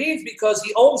 but he redeems because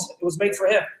he owns it. It was made for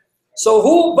him. So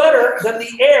who better than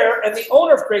the heir and the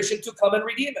owner of creation to come and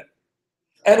redeem it?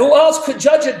 And who else could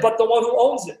judge it but the one who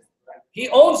owns it? He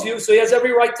owns you, so he has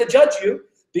every right to judge you,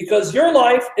 because your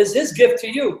life is his gift to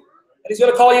you. And he's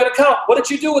going to call you an account. What did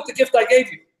you do with the gift I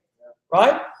gave you?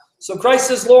 Right? So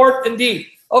Christ is Lord indeed.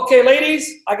 Okay,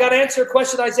 ladies, I got to answer a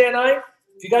question, Isaiah 9.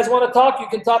 If you guys want to talk, you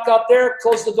can talk out there.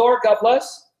 Close the door. God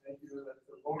bless. Thank you that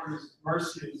the Lord's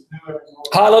mercy is new every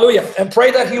morning. Hallelujah. And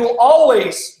pray that he will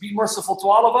always be merciful to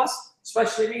all of us,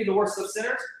 especially me, the worst of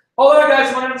sinners. Hold on,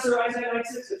 guys. Want to answer Isaiah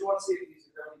 9:6? If you want to see it, you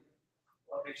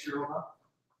want to make sure we're not.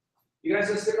 You guys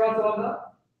going to stick around till I'm done?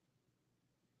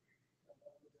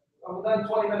 I'm done.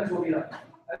 20 minutes, we'll be done.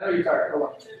 I know you're tired. Hold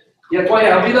on. Yeah, 20.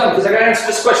 I'll be done because I got to answer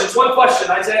this question. It's one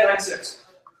question, Isaiah 9:6.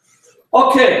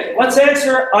 Okay, let's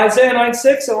answer Isaiah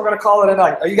 9:6, and we're going to call it a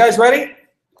night. Are you guys ready?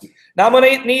 Now I'm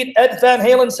going to need Ed Van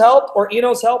Halen's help, or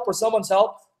Eno's help, or someone's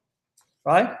help,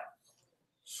 right?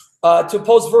 To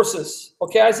post verses.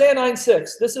 Okay, Isaiah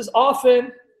 9:6. This is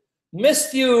often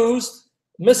misused,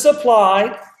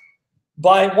 misapplied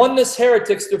by oneness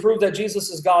heretics to prove that Jesus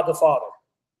is God the Father.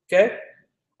 Okay?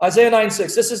 Isaiah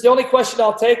 9:6. This is the only question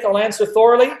I'll take. I'll answer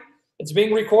thoroughly. It's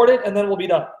being recorded, and then we'll be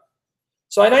done.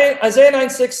 So Isaiah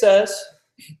 9:6 says,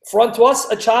 "For unto us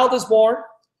a child is born,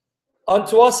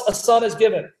 unto us a son is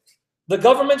given. The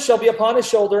government shall be upon his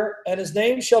shoulder, and his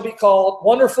name shall be called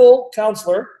Wonderful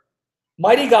Counselor,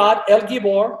 Mighty God, El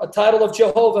Gibor, a title of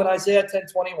Jehovah in Isaiah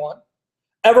 10:21.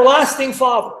 Everlasting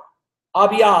Father,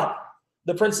 Abiyad,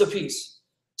 the Prince of Peace."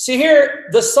 See here,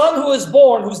 the Son who is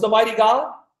born, who's the mighty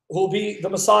God, who will be the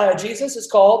Messiah, Jesus, is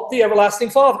called the Everlasting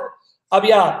Father,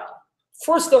 Abiyad.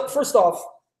 First off,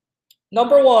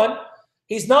 number one,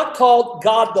 he's not called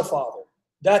God the Father.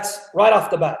 That's right off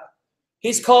the bat.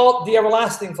 He's called the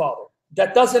Everlasting Father.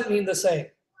 That doesn't mean the same.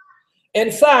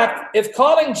 In fact, if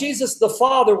calling Jesus the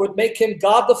Father would make him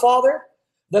God the Father,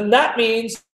 then that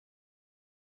means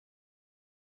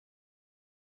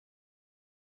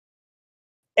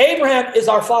Abraham is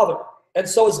our father, and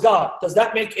so is God. Does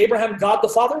that make Abraham God the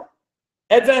Father?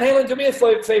 Ed Van Halen, do me a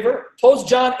favor. Post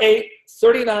John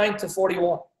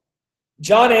 8:39-41.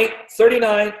 John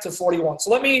 8:39-41. So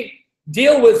let me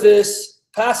deal with this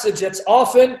passage that's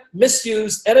often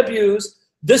misused and abused,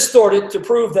 distorted to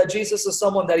prove that Jesus is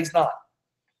someone that he's not.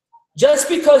 Just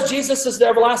because Jesus is the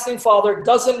everlasting Father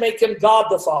doesn't make him God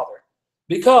the Father.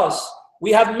 Because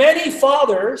we have many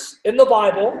fathers in the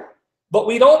Bible, but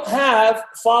we don't have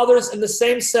fathers in the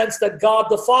same sense that God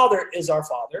the Father is our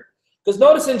Father. Because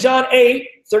notice in John 8,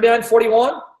 39,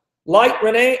 41, Light,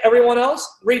 Renee, everyone else,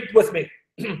 read with me.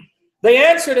 They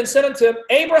answered and said unto him,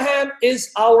 Abraham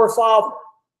is our father.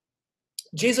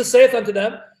 Jesus saith unto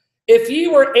them, if ye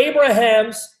were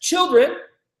Abraham's children,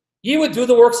 ye would do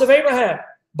the works of Abraham.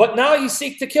 But now ye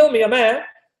seek to kill me, a man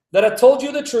that hath told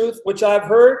you the truth, which I have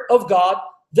heard of God.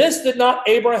 This did not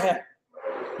Abraham.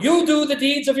 You do the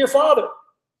deeds of your father.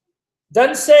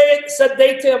 Then said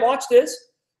they to him, watch this,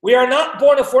 we are not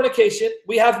born of fornication.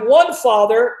 We have one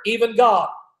Father, even God.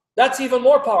 That's even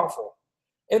more powerful.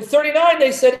 In 39,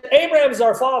 they said, Abraham is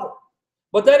our father.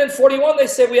 But then in 41, they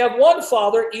said, we have one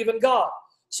Father, even God.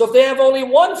 So if they have only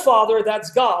one Father,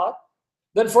 that's God,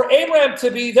 then for Abraham to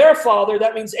be their father,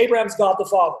 that means Abraham's God the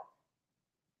Father.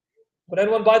 Would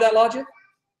anyone buy that logic?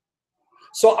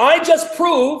 So I just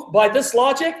proved by this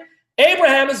logic,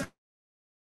 Abraham is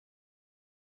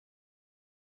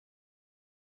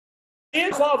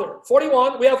Father.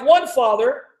 41, we have one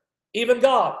Father, even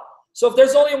God. So if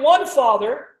there's only one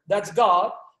Father, that's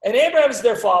God, and Abraham is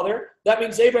their father, that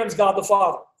means Abraham's God the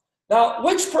Father. Now,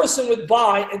 which person would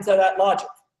buy into that logic?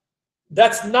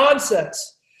 That's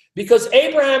nonsense. Because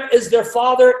Abraham is their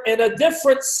father in a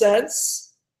different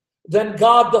sense than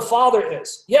God the Father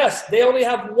is. Yes, they only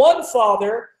have one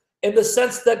Father in the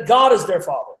sense that God is their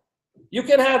Father. You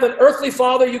can have an earthly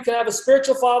father, you can have a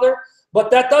spiritual father,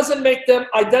 but that doesn't make them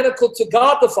identical to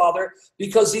God the Father,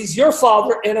 because he's your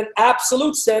Father in an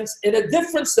absolute sense, in a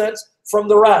different sense from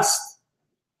the rest.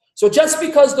 So just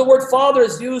because the word Father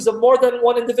is used of more than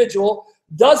one individual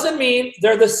doesn't mean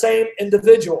they're the same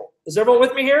individual. Is everyone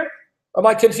with me here? Or am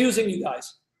I confusing you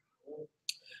guys?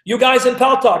 You guys in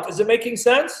Paltalk, is it making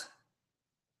sense?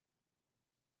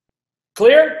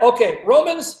 Clear? Okay,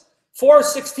 Romans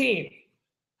 4:16.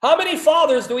 How many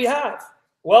fathers do we have?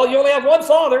 Well, you only have one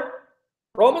Father.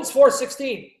 Romans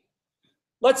 4:16.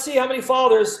 Let's see how many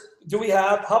fathers do we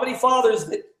have. How many fathers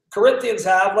the Corinthians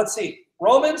have? Let's see.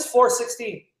 Romans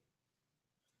 4:16.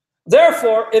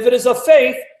 Therefore, if it is of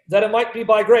faith, that it might be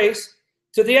by grace,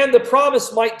 to the end the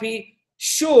promise might be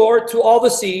sure to all the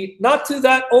seed, not to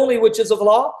that only which is of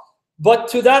law, but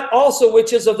to that also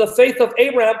which is of the faith of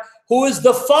Abraham, who is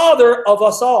the father of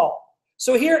us all.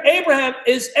 So here Abraham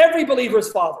is every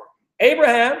believer's father.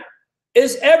 Abraham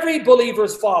is every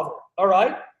believer's father. All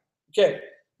right? Okay.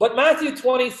 But Matthew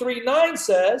 23:9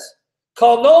 says,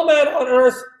 call no man on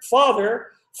earth father,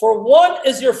 for one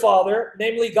is your Father,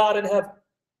 namely God in heaven.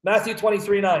 Matthew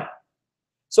 23:9.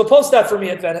 So post that for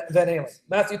me at Van Halen.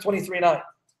 Matthew 23:9.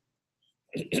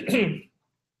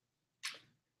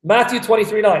 Matthew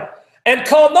 23:9. And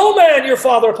call no man your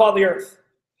father upon the earth,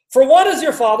 for one is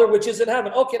your Father which is in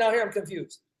heaven. Okay, now here I'm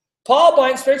confused. Paul,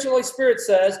 by inspiration of the Holy Spirit,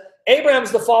 says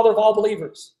Abraham's the father of all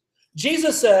believers.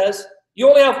 Jesus says you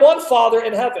only have one Father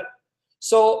in heaven.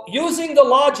 So using the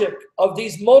logic of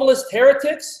these modalist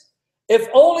heretics, if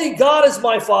only God is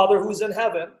my Father who's in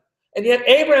heaven, and yet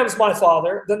Abraham's my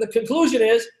father, then the conclusion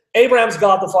is Abraham's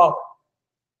God the Father.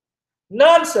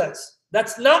 Nonsense.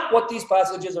 That's not what these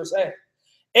passages are saying.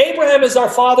 Abraham is our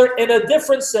father in a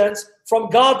different sense from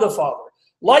God the Father.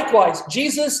 Likewise,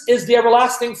 Jesus is the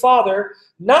everlasting Father,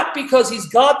 not because he's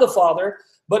God the Father,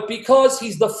 but because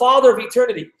he's the Father of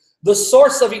eternity, the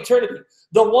source of eternity,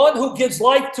 the one who gives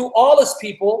life to all his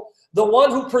people, the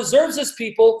one who preserves his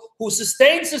people, who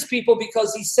sustains his people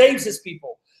because he saves his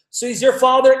people. So he's your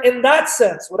Father in that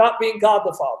sense, without being God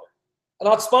the Father. And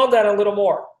I'll expound that a little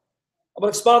more. I'm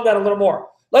going to expound that a little more.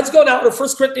 Let's go now to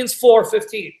 1 Corinthians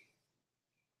 4:15.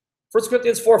 1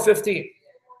 Corinthians 4:15.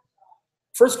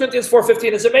 1 Corinthians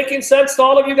 4:15. Is it making sense to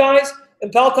all of you guys in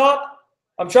Paltalk?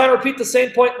 I'm trying to repeat the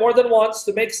same point more than once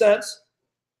to make sense.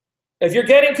 If you're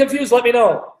getting confused, let me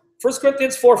know. 1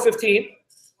 Corinthians 4:15.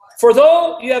 For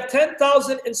though you have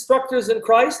 10,000 instructors in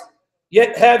Christ,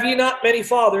 yet have ye not many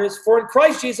fathers, for in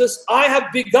Christ Jesus I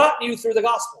have begotten you through the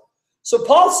gospel. So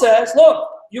Paul says, look,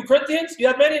 you Corinthians, you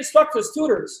have many instructors,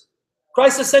 tutors.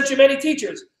 Christ has sent you many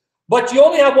teachers, but you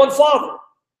only have one Father.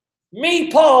 Me,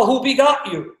 Paul, who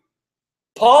begot you.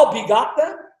 Paul begot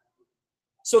them?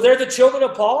 So they're the children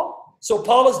of Paul? So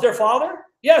Paul is their father?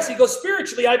 Yes, he goes,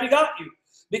 spiritually I begot you.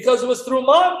 Because it was through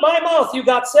my mouth you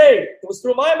got saved. It was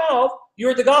through my mouth you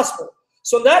heard the gospel.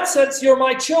 So in that sense, you're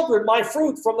my children, my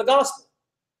fruit from the gospel.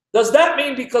 Does that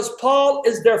mean because Paul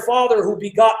is their father who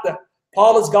begot them,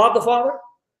 Paul is God the Father?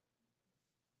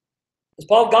 Is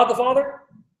Paul God the Father?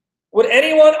 Would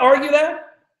anyone argue that?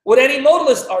 Would any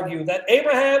modalist argue that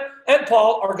Abraham and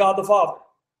Paul are God the Father?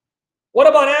 What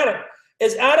about Adam?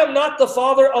 Is Adam not the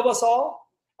father of us all?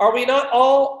 Are we not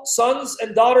all sons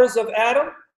and daughters of Adam?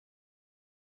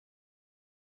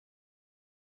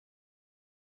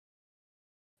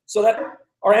 So that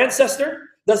our ancestor,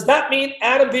 does that mean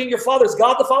Adam being your father is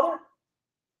God the Father?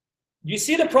 You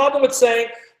see the problem with saying,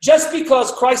 just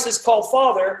because Christ is called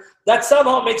Father, that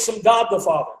somehow makes him God the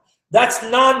Father. That's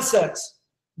nonsense.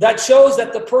 That shows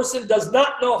that the person does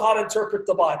not know how to interpret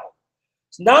the Bible.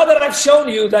 So now that I've shown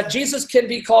you that Jesus can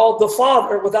be called the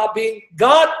Father without being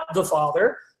God the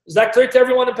Father, is that clear to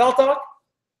everyone in Paltalk?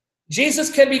 Jesus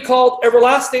can be called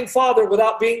everlasting Father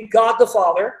without being God the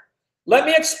Father. Let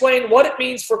me explain what it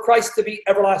means for Christ to be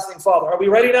everlasting Father. Are we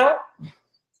ready now?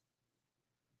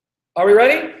 Are we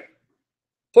ready?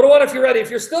 Put a 1 if you're ready. If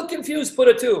you're still confused, put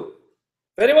a 2.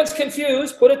 If anyone's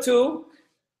confused, put a 2.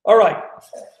 All right.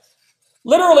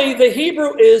 Literally, the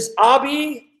Hebrew is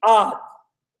Abi-Ad.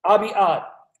 Abi-Ad.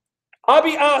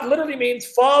 Abi-Ad literally means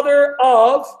Father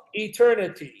of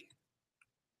eternity.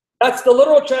 That's the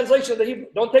literal translation of the Hebrew.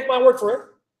 Don't take my word for it.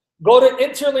 Go to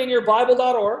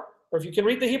interlinearbible.org, or if you can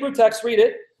read the Hebrew text, read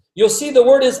it. You'll see the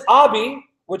word is Abi,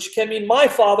 which can mean my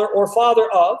father or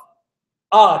father of.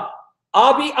 Ad.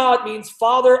 Abi-Ad means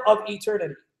Father of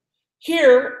eternity.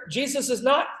 Here, Jesus is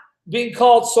not being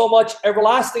called so much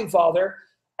everlasting Father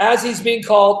as he's being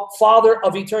called Father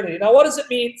of eternity. Now, what does it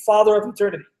mean, Father of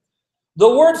eternity? The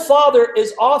word Father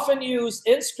is often used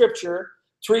in Scripture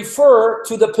to refer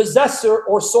to the possessor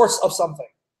or source of something.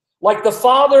 Like the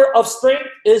Father of strength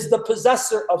is the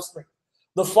possessor of strength.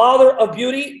 The Father of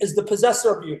beauty is the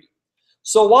possessor of beauty.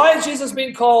 So why is Jesus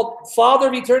being called Father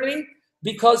of eternity?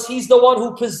 Because he's the one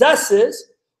who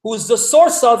possesses, who's the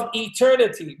source of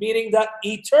eternity, meaning that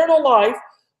eternal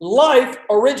life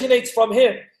originates from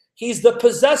him. He's the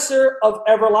possessor of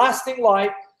everlasting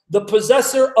life, the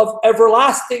possessor of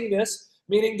everlastingness,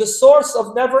 meaning the source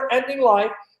of never-ending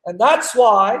life, and that's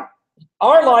why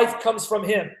our life comes from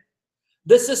him.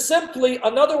 This is simply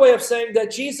another way of saying that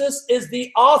Jesus is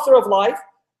the author of life,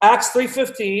 Acts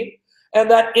 3:15, and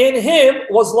that in him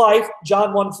was life,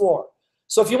 John 1:4.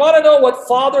 So if you want to know what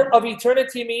Father of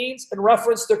eternity means in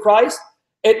reference to Christ,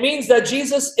 it means that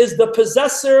Jesus is the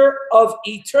possessor of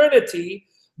eternity,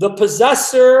 the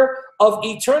possessor of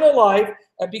eternal life,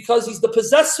 and because he's the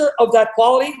possessor of that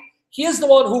quality, he is the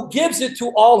one who gives it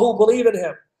to all who believe in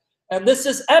him. And this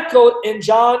is echoed in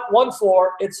John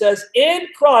 1:4. It says, in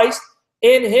Christ,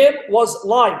 in him was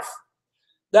life.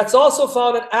 That's also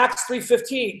found in Acts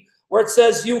 3:15, where it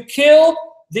says, you killed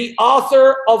the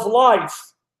author of life.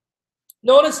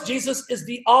 Notice Jesus is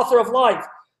the author of life.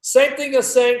 Same thing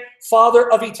as saying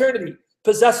Father of eternity,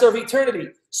 possessor of eternity,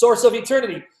 source of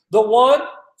eternity, the one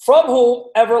from whom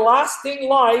everlasting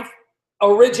life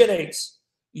originates.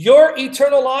 Your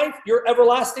eternal life, your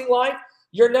everlasting life,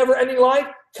 your never-ending life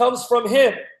comes from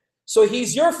him. So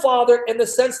he's your Father in the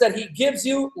sense that he gives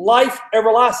you life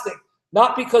everlasting,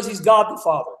 not because he's God the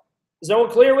Father. Is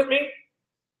everyone clear with me?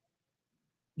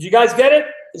 Did you guys get it?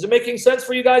 Is it making sense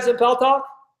for you guys in Paltalk?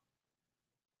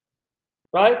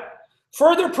 Right?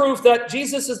 Further proof that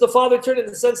Jesus is the Father eternal in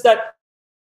the sense that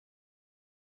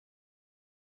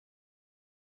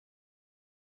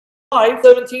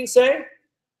 5:17 say,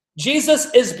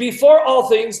 Jesus is before all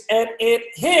things, and in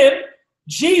him,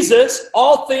 Jesus,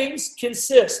 all things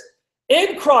consist.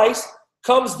 In Christ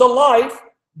comes the life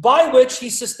by which he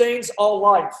sustains all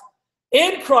life.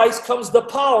 In Christ comes the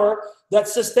power that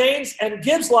sustains and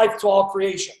gives life to all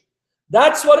creation.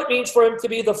 That's what it means for him to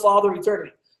be the Father of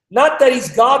eternity. Not that he's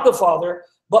God the Father,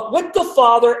 but with the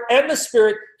Father and the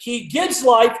Spirit, he gives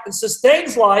life and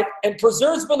sustains life and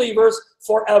preserves believers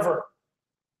forever.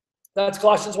 That's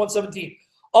Colossians 1:17.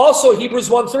 Also Hebrews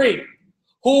 1:3,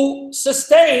 who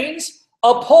sustains,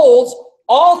 upholds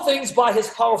all things by his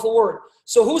powerful word.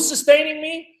 So who's sustaining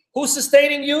me? Who's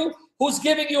sustaining you? Who's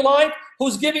giving you life?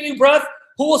 Who's giving you breath?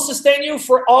 Who will sustain you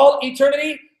for all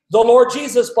eternity? The Lord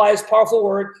Jesus by his powerful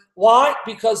word. Why?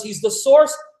 Because he's the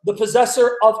source, the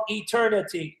possessor of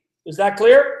eternity. Is that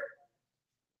clear?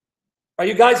 Are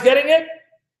you guys getting it?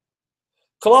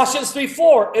 Colossians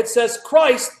 3:4, it says,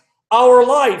 Christ, our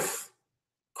life.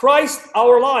 Christ,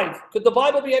 our life. Could the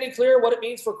Bible be any clearer what it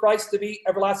means for Christ to be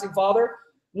everlasting Father?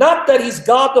 Not that he's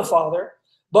God the Father,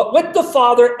 but with the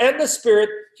Father and the Spirit,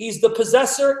 he's the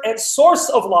possessor and source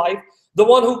of life, the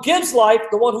one who gives life,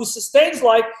 the one who sustains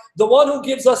life, the one who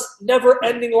gives us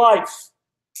never-ending life.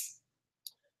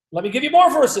 Let me give you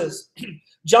more verses.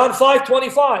 John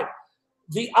 5:25.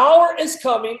 The hour is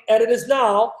coming, and it is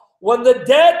now, when the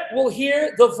dead will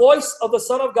hear the voice of the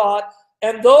Son of God,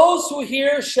 and those who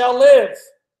hear shall live.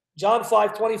 John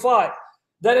 5:25.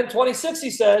 Then in 26 he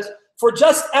says, for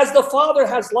just as the Father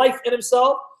has life in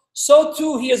himself, so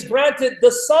too he has granted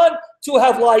the Son to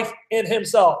have life in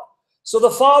himself. So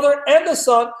the Father and the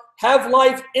Son have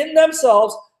life in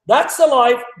themselves. That's the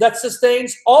life that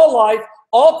sustains all life,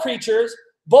 all creatures,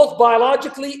 both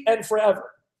biologically and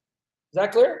forever. Is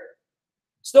that clear?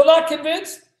 Still not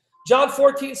convinced? John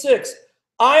 14:6.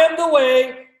 I am the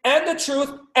way and the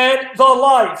truth and the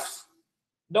life.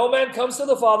 No man comes to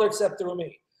the Father except through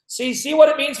me. See what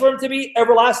it means for him to be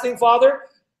everlasting Father?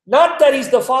 Not that he's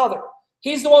the Father.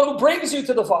 He's the one who brings you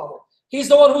to the Father. He's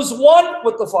the one who's one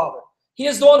with the Father. He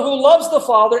is the one who loves the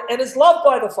Father and is loved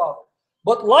by the Father.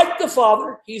 But like the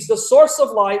Father, he's the source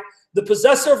of life, the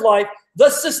possessor of life, the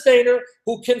sustainer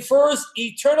who confers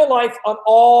eternal life on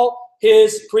all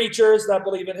his creatures that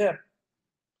believe in him.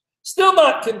 Still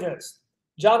not convinced.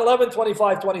 John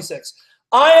 11:25-26.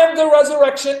 I am the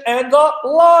resurrection and the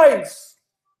life.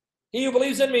 He who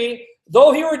believes in me,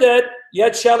 though he were dead,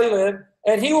 yet shall he live.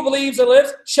 And he who believes and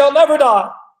lives shall never die.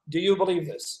 Do you believe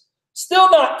this? Still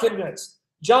not convinced.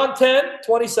 John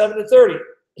 10:27-30.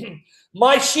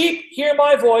 My sheep hear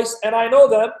my voice, and I know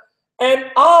them,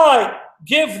 and I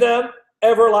give them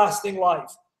everlasting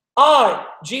life. I,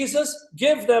 Jesus,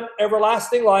 give them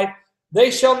everlasting life. They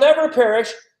shall never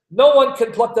perish. No one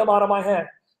can pluck them out of my hand.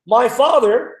 My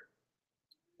Father,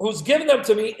 who's given them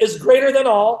to me, is greater than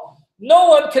all. No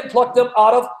one can pluck them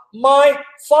out of my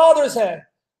Father's hand.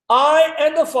 I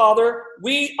and the Father,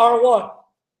 we are one.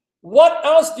 What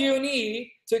else do you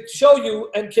need to show you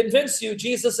and convince you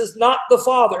Jesus is not the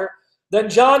Father than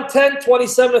John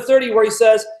 10:27-30, where he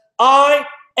says, I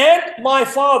and my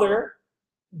Father,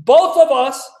 both of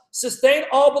us, sustain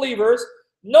all believers.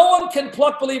 No one can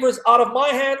pluck believers out of my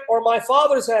hand or my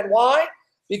Father's hand. Why?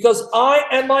 Because I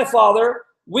and my Father,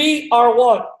 we are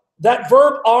one. That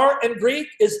verb are in Greek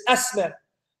is esmen.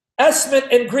 Esmen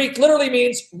in Greek literally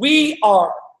means we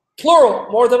are. Plural,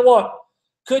 more than one.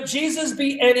 Could Jesus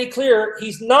be any clearer?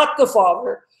 He's not the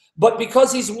Father, but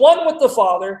because he's one with the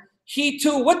Father, he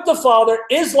too with the Father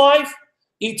is life,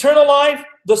 eternal life,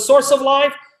 the source of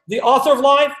life, the author of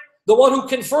life, the one who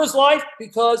confers life,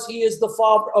 because he is the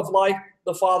Father of life,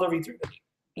 the Father of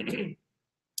eternity.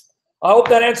 I hope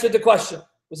that answered the question.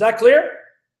 Was that clear?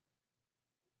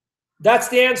 That's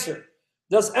the answer.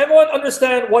 Does everyone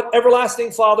understand what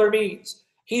everlasting Father means?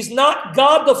 He's not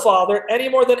God the Father any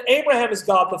more than Abraham is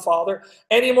God the Father,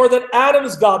 any more than Adam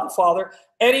is God the Father,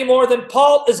 any more than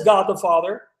Paul is God the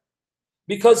Father,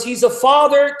 because he's a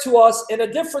father to us in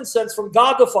a different sense from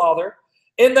God the Father,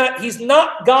 in that he's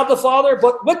not God the Father,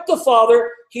 but with the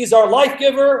Father, he's our life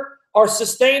giver, our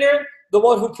sustainer, the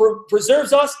one who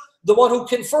preserves us, the one who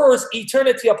confers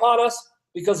eternity upon us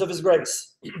because of his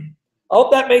grace. I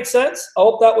hope that made sense. I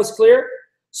hope that was clear.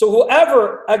 So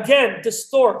whoever, again,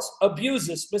 distorts,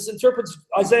 abuses, misinterprets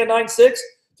Isaiah 9:6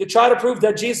 to try to prove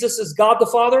that Jesus is God the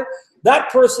Father, that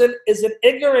person is an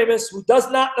ignoramus who does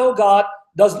not know God,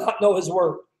 does not know his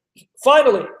word.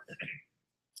 Finally,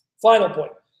 final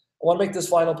point. I want to make this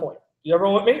final point. You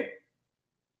everyone with me?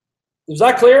 Is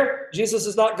that clear? Jesus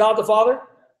is not God the Father.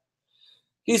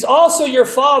 He's also your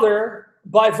Father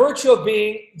by virtue of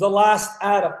being the last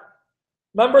Adam.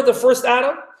 Remember the first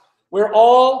Adam? We're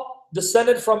all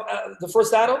descended from the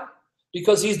first Adam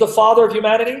because he's the father of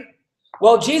humanity.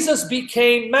 Well, Jesus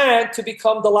became man to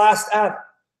become the last Adam.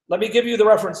 Let me give you the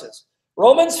references.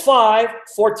 Romans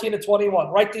 5:14-21.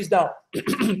 Write these down.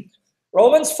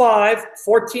 Romans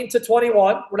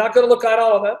 5:14-21. We're not going to look at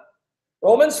all of them.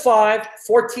 Romans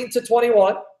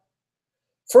 5:14-21.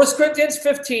 1 Corinthians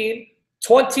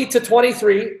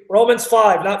 15:20-23. Romans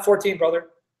 5, not 14,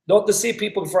 brother. Don't deceive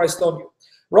people before I stone you.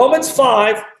 Romans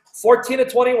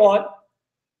 5:14-21.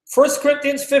 1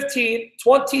 Corinthians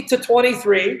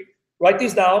 15:20-23. Write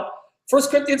these down. 1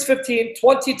 Corinthians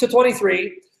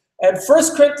 15:20-23. And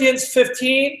 1 Corinthians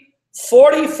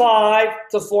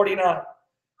 15:45-49.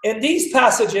 In these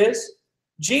passages,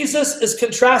 Jesus is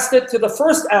contrasted to the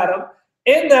first Adam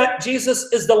in that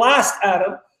Jesus is the last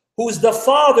Adam, who's the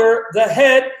father, the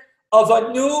head of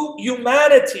a new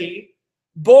humanity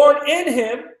born in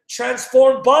him,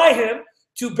 transformed by him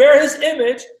to bear his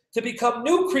image, to become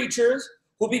new creatures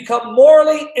who become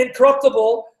morally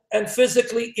incorruptible and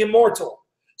physically immortal.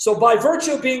 So by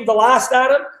virtue of being the last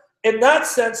Adam, in that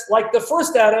sense, like the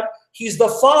first Adam, he's the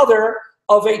father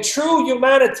of a true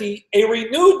humanity, a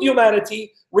renewed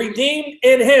humanity, redeemed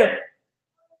in him.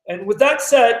 And with that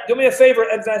said, do me a favor,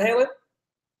 Ed Van Halen.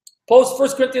 Post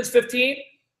 1 Corinthians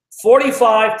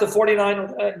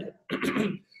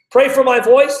 15:45-49. Pray for my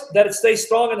voice, that it stays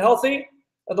strong and healthy.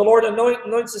 And the Lord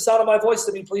anoints the sound of my voice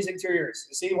to be pleasing to your ears.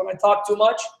 You see, when I talk too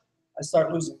much, I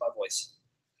start losing my voice.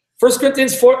 1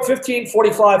 Corinthians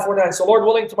 15:45-49. So Lord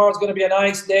willing, tomorrow's going to be a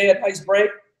nice day, a nice break.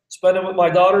 Spending with my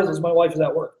daughters as my wife is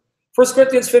at work. 1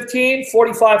 Corinthians 15,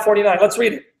 45, 49. Let's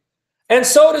read it. And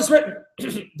so it is written,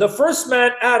 the first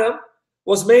man, Adam,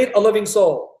 was made a living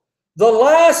soul. The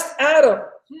last Adam,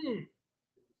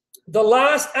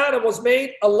 was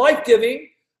made a life-giving,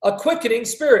 a quickening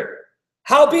spirit.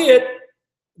 Howbeit,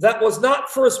 that was not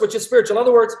first, which is spiritual. In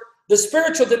other words, the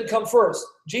spiritual didn't come first.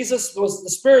 Jesus was the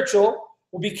spiritual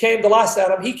who became the last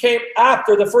Adam. He came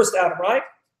after the first Adam, right?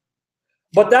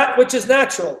 But that which is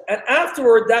natural, and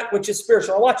afterward that which is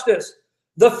spiritual. Now watch this.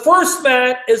 The first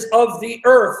man is of the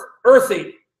earth,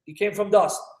 earthy. He came from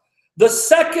dust. The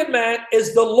second man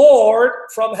is the Lord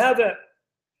from heaven.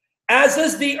 As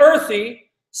is the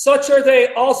earthy, such are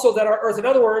they also that are earth. In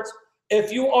other words, if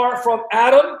you are from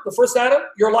Adam, the first Adam,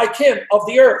 you're like him, of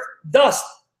the earth, dust.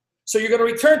 So you're going to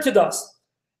return to dust.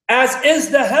 As is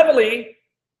the heavenly,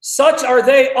 such are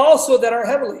they also that are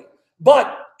heavenly.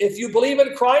 But if you believe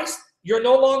in Christ, you're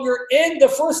no longer in the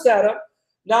first Adam.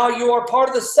 Now you are part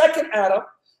of the second Adam.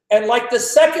 And like the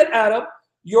second Adam,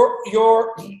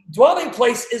 your dwelling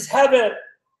place is heaven.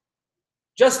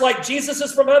 Just like Jesus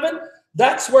is from heaven,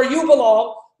 that's where you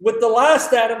belong with the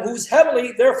last Adam who's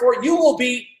heavenly. Therefore, you will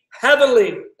be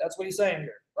heavenly. That's what he's saying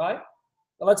here, right?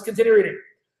 Now let's continue reading.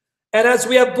 And as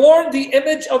we have borne the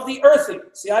image of the earthly,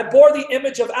 see, I bore the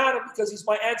image of Adam because he's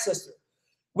my ancestor.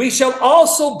 We shall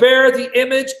also bear the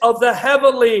image of the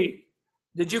heavenly.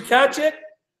 Did you catch it?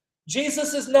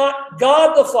 Jesus is not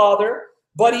God the Father,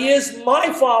 but he is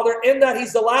my Father in that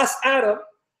he's the last Adam.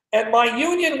 And my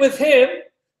union with him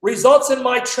results in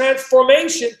my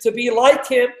transformation to be like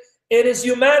him in his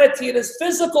humanity, in his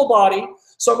physical body.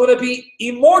 So I'm going to be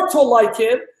immortal like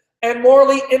him and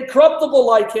morally incorruptible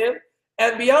like him.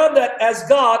 And beyond that, as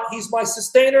God, he's my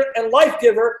sustainer and life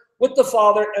giver with the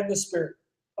Father and the Spirit.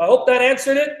 I hope that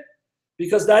answered it,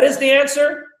 because that is the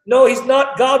answer. No, he's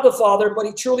not God the Father, but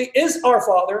he truly is our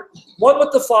Father, one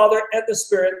with the Father and the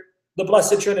Spirit, the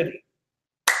Blessed Trinity.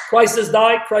 Christ has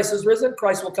died, Christ has risen,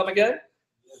 Christ will come again.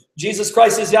 Jesus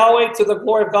Christ is Yahweh, to the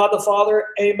glory of God the Father.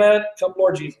 Amen. Come,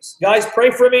 Lord Jesus. Guys,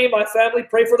 pray for me, my family,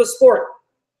 pray for the sport.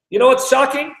 You know what's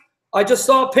shocking? I just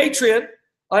saw on Patreon,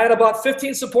 I had about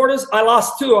 15 supporters. I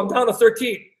lost 2. I'm down to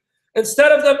 13.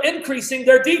 Instead of them increasing,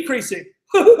 they're decreasing.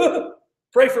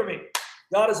 Pray for me.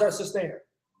 God is our sustainer.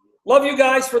 Love you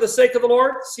guys for the sake of the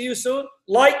Lord. See you soon.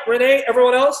 Light, Renee,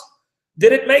 everyone else.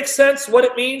 Did it make sense what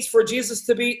it means for Jesus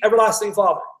to be everlasting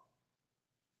Father?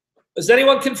 Is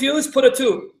anyone confused? Put a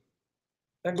 2.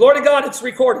 And glory to God, it's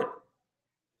recorded.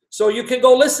 So you can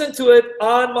go listen to it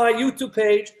on my YouTube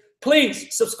page.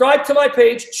 Please subscribe to my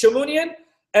page, Shamunian,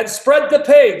 and spread the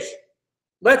page.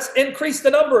 Let's increase the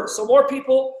numbers so more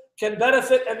people can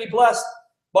benefit and be blessed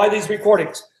by these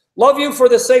recordings. Love you for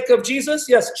the sake of Jesus.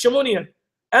 Yes, Shamunian.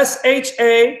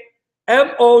 S-H-A-M-O-U-N-I-A-N.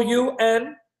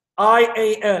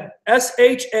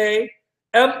 S-H-A-M-O-U-N-I-A-N.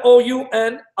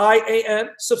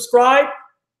 Subscribe,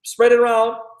 spread it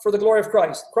around for the glory of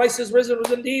Christ. Christ is risen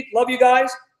indeed. Love you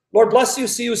guys. Lord bless you.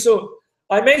 See you soon.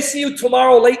 I may see you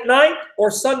tomorrow late night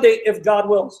or Sunday if God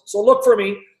wills. So look for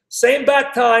me. Same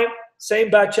back time, same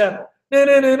back channel.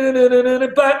 Batman.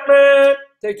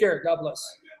 Take care. God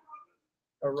bless.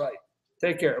 All right.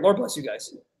 Take care. Lord bless you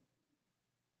guys.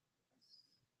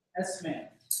 Yes, ma'am.